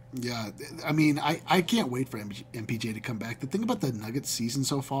 Yeah, I mean, I can't wait for MPJ to come back. The thing about the Nuggets season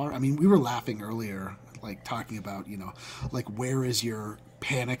so far, I mean, we were laughing earlier, like talking about, like where is your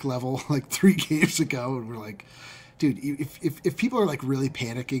panic level like 3 games ago, and we're like, dude, if people are like really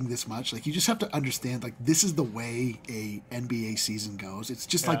panicking this much, like you just have to understand, like this is the way a NBA season goes. It's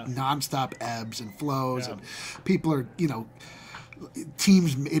just like nonstop ebbs and flows, and people are,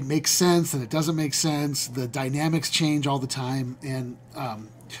 teams, it makes sense and it doesn't make sense. The dynamics change all the time, and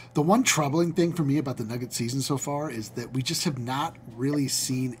the one troubling thing for me about the Nuggets season so far is that we just have not really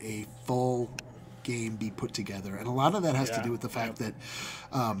seen a full game be put together, and a lot of that has to do with the fact that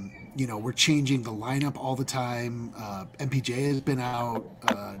we're changing the lineup all the time. MPJ has been out,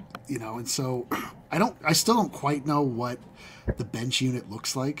 and so I still don't quite know what the bench unit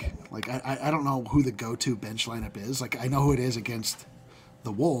looks like. Like I don't know who the go-to bench lineup is. Like I know who it is against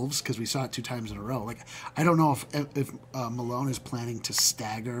the Wolves because we saw it 2 times in a row. Like I don't know if Malone is planning to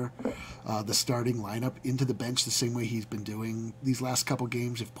stagger the starting lineup into the bench the same way he's been doing these last couple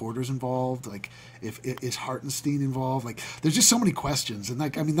games. If Porter's involved, like if is Hartenstein involved, like there's just so many questions. And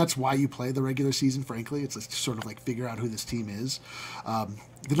like I mean that's why you play the regular season. Frankly, it's to sort of like figure out who this team is.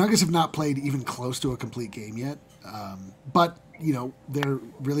 The Nuggets have not played even close to a complete game yet, but they're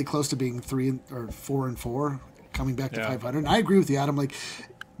really close to being 4-4. Coming back to 500, and I agree with you, Adam. Like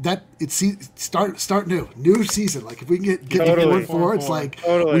that, start new season. Like if we can get to 4-4, it's like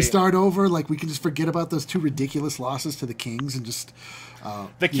we start over. Like we can just forget about those 2 ridiculous losses to the Kings and just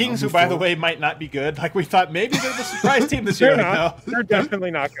The Kings, who, by the way, might not be good. Like, we thought maybe they're the surprise team this year. They're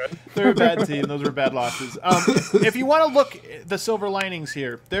definitely not good. They're a bad team. Those were bad losses. If you want to look at the silver linings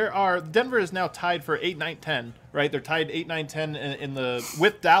here, Denver is now tied for 8, 9, 10, right? They're tied 8, 9, 10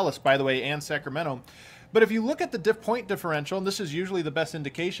 with Dallas, by the way, and Sacramento. But if you look at the point differential, and this is usually the best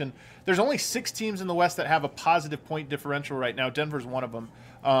indication, there's only 6 teams in the West that have a positive point differential right now. Denver's one of them.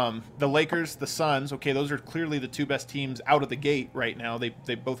 The Lakers, the Suns, okay, those are clearly the 2 best teams out of the gate right now.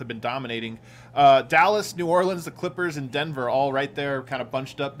 They both have been dominating. Dallas, New Orleans, the Clippers, and Denver all right there, kind of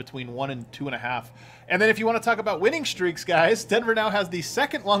bunched up between 1 and 2.5. And then if you want to talk about winning streaks, guys, Denver now has the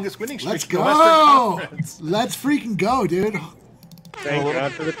second longest winning streak Let's in the go. Western Conference. Let's freaking go, dude. Thank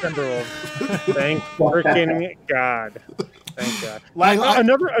God for the Timberwolves. Thank freaking God. Thank God.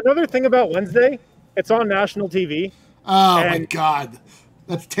 Another thing about Wednesday, it's on national TV. Oh my God,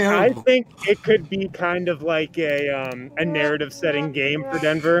 that's terrible. I think it could be kind of like a narrative-setting game for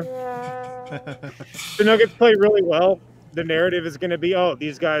Denver. The Nuggets play really well. The narrative is going to be,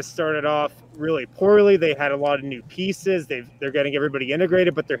 these guys started off really poorly. They had a lot of new pieces. They're getting everybody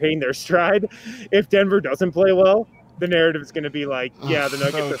integrated, but they're hitting their stride. If Denver doesn't play well, the narrative is going to be like, the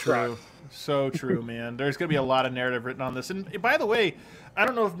Nuggets are strong. So true, man. There's going to be a lot of narrative written on this. And by the way, I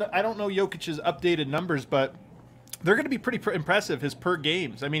don't know Jokic's updated numbers, but they're going to be pretty impressive, his per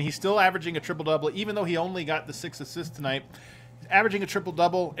games. I mean, he's still averaging a triple-double, even though he only got the 6 assists tonight. Averaging a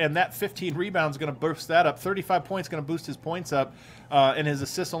triple-double, and that 15 rebounds is going to boost that up. 35 points going to boost his points up, and his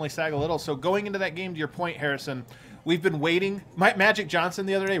assists only sag a little. So going into that game, to your point, Harrison, we've been waiting. Magic Johnson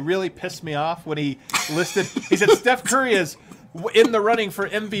the other day really pissed me off when he said Steph Curry is in the running for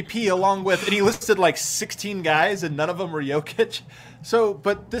MVP along with, and he listed like 16 guys, and none of them were Jokic. So,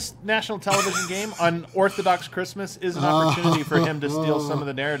 but this national television game on Orthodox Christmas is an opportunity for him to steal some of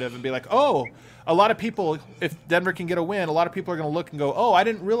the narrative and be like, a lot of people, if Denver can get a win, a lot of people are going to look and go, I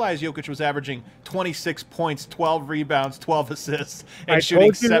didn't realize Jokic was averaging 26 points, 12 rebounds, 12 assists, and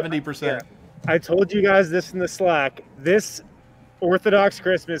shooting 70%. Yeah, I told you guys this in the Slack. This Orthodox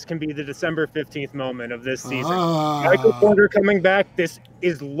Christmas can be the December 15th moment of this season. Michael Porter coming back. This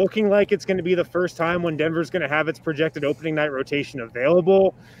is looking like it's going to be the first time when Denver's going to have its projected opening night rotation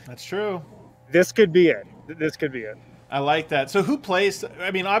available. That's true. This could be it. This could be it. I like that. So who plays? I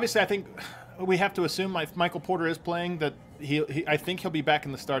mean, obviously, I think we have to assume if Michael Porter is playing that I think he'll be back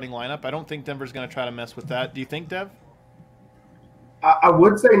in the starting lineup. I don't think Denver's going to try to mess with that. Do you think, Dev? I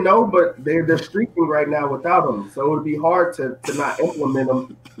would say no, but they're streaking right now without him, so it would be hard to not implement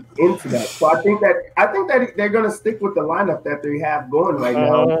him into that. So I think that they're going to stick with the lineup that they have going right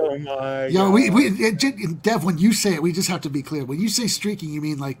now. Oh my! Yeah, Dev, when you say it, we just have to be clear. When you say streaking, you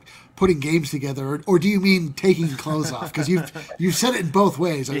mean like putting games together, or do you mean taking clothes off? Because you've said it in both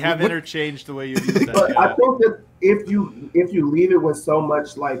ways. You have interchanged the way you use that. But I think that if you leave it with so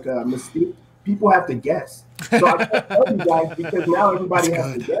much like mystique, people have to guess. So I can't tell you guys because now everybody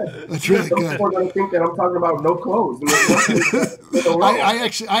has to guess. That's really good. People are going to think that I'm talking about no clothes.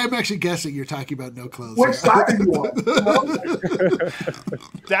 I am actually guessing you're talking about no clothes. Which side do you want?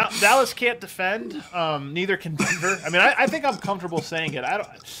 Dallas can't defend. Neither can Denver. I mean, I think I'm comfortable saying it.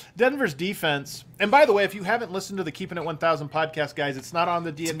 Denver's defense. And by the way, if you haven't listened to the Keeping It 1000 podcast, guys, it's not on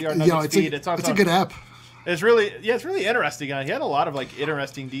the DNVR Nuggets feed. It's a good app. It's really interesting. He had a lot of like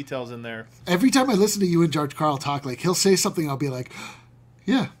interesting details in there. Every time I listen to you and George Carl talk, like he'll say something, I'll be like,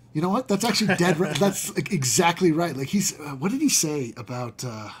 yeah, you know what? That's actually dead right. That's like exactly right. Like what did he say about?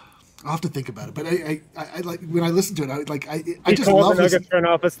 I'll have to think about it. But I like when I listen to it, I just love the Nuggets front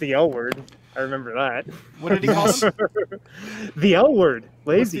office the L word. I remember that. What did he call him? The L word.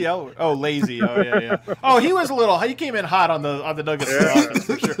 Lazy. What's the L word? Oh, lazy. Oh, yeah. Oh, he was he came in hot on the Nuggets offense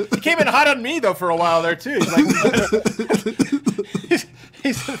for sure. He came in hot on me though for a while there too. He's like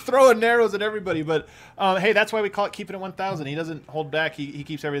he's throwing arrows at everybody. But hey, that's why we call it Keeping It 1000. He doesn't hold back. He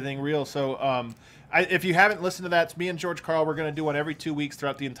keeps everything real. So if you haven't listened to that, it's me and George Carl. We're going to do one every 2 weeks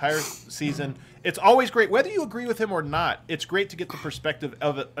throughout the entire season. It's always great, whether you agree with him or not. It's great to get the perspective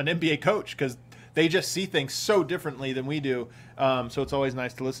of an NBA coach because they just see things so differently than we do. So it's always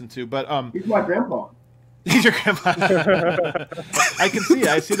nice to listen to. But he's my grandpa. He's your grandpa. I can see it.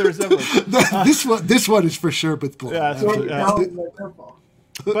 I see the resemblance. This one is for sure with Bull. Yeah,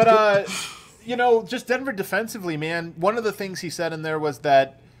 but just Denver defensively, man. One of the things he said in there was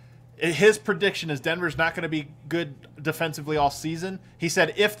that his prediction is Denver's not going to be good defensively all season. He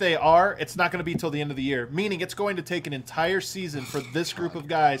said if they are, it's not going to be till the end of the year, meaning it's going to take an entire season for this group of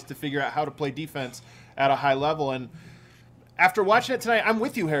guys to figure out how to play defense at a high level. And After watching it tonight, I'm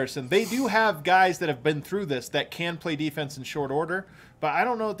with you, Harrison. They do have guys that have been through this that can play defense in short order, but I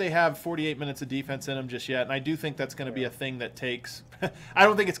don't know if they have 48 minutes of defense in them just yet, and I do think that's going to be a thing that takes – I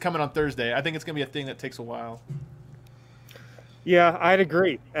don't think it's coming on Thursday. I think it's going to be a thing that takes a while. Yeah, I'd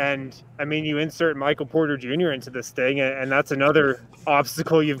agree. And, I mean, you insert Michael Porter Jr. into this thing, and that's another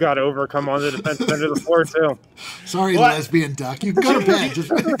obstacle you've got to overcome on the defensive end of the floor, too. Sorry, lesbian duck. You can go to bed. Do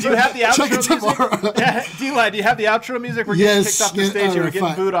you have the outro music? Yeah, do you have the outro music? We're getting kicked off the stage and we're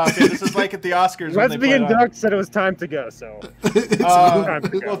getting booed off here. This is like at the Oscars. Lesbian duck said it was time to go, so.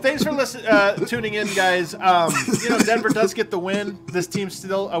 Well, thanks for tuning in, guys. Denver does get the win. This team's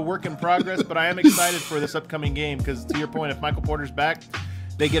still a work in progress, but I am excited for this upcoming game because, to your point, if Michael Porter's back,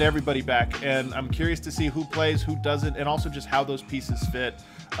 they get everybody back, and I'm curious to see who plays, who doesn't, and also just how those pieces fit.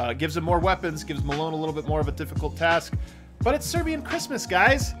 Gives them more weapons, gives Malone a little bit more of a difficult task, but it's Serbian Christmas,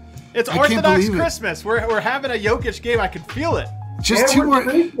 guys. It's Orthodox Christmas. We're having a Jokic game. I can feel it. Just two more.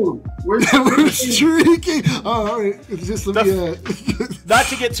 We're streaking. Oh, all right. Just let me. Not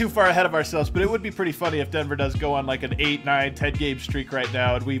to get too far ahead of ourselves, but it would be pretty funny if Denver does go on like an 8, 9, 10 game streak right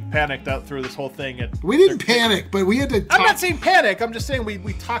now, and we panicked out through this whole thing. And we didn't panic, but we had to. I'm not saying panic. I'm just saying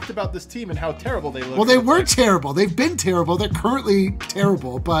we talked about this team and how terrible they look. Well, they were terrible. They've been terrible. They're currently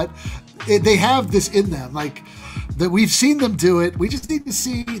terrible, but they have this in them. Like. That we've seen them do it. We just need to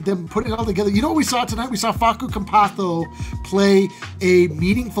see them put it all together. You know what we saw tonight? We saw Facu Campazzo play a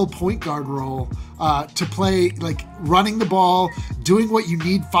meaningful point guard role to play, like, running the ball, doing what you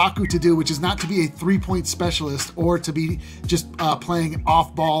need Facu to do, which is not to be a three-point specialist or to be just playing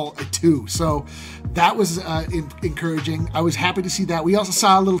off-ball at 2. So that was encouraging. I was happy to see that. We also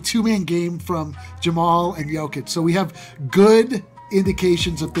saw a little two-man game from Jamal and Jokic. So we have good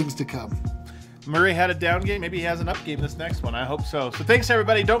indications of things to come. Murray had a down game. Maybe he has an up game this next one. I hope so. So thanks,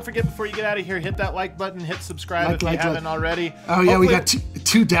 everybody. Don't forget, before you get out of here, hit that like button, hit subscribe if you haven't already. Oh, yeah, we got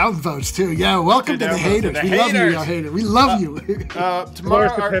two down votes, too. Yeah, welcome to the haters. We love you, y'all haters. We love you.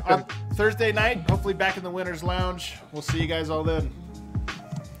 Tomorrow, on Thursday night, hopefully back in the Winners Lounge. We'll see you guys all then.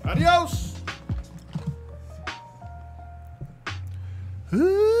 Adios.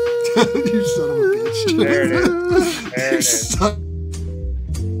 You son of a bitch. There it is.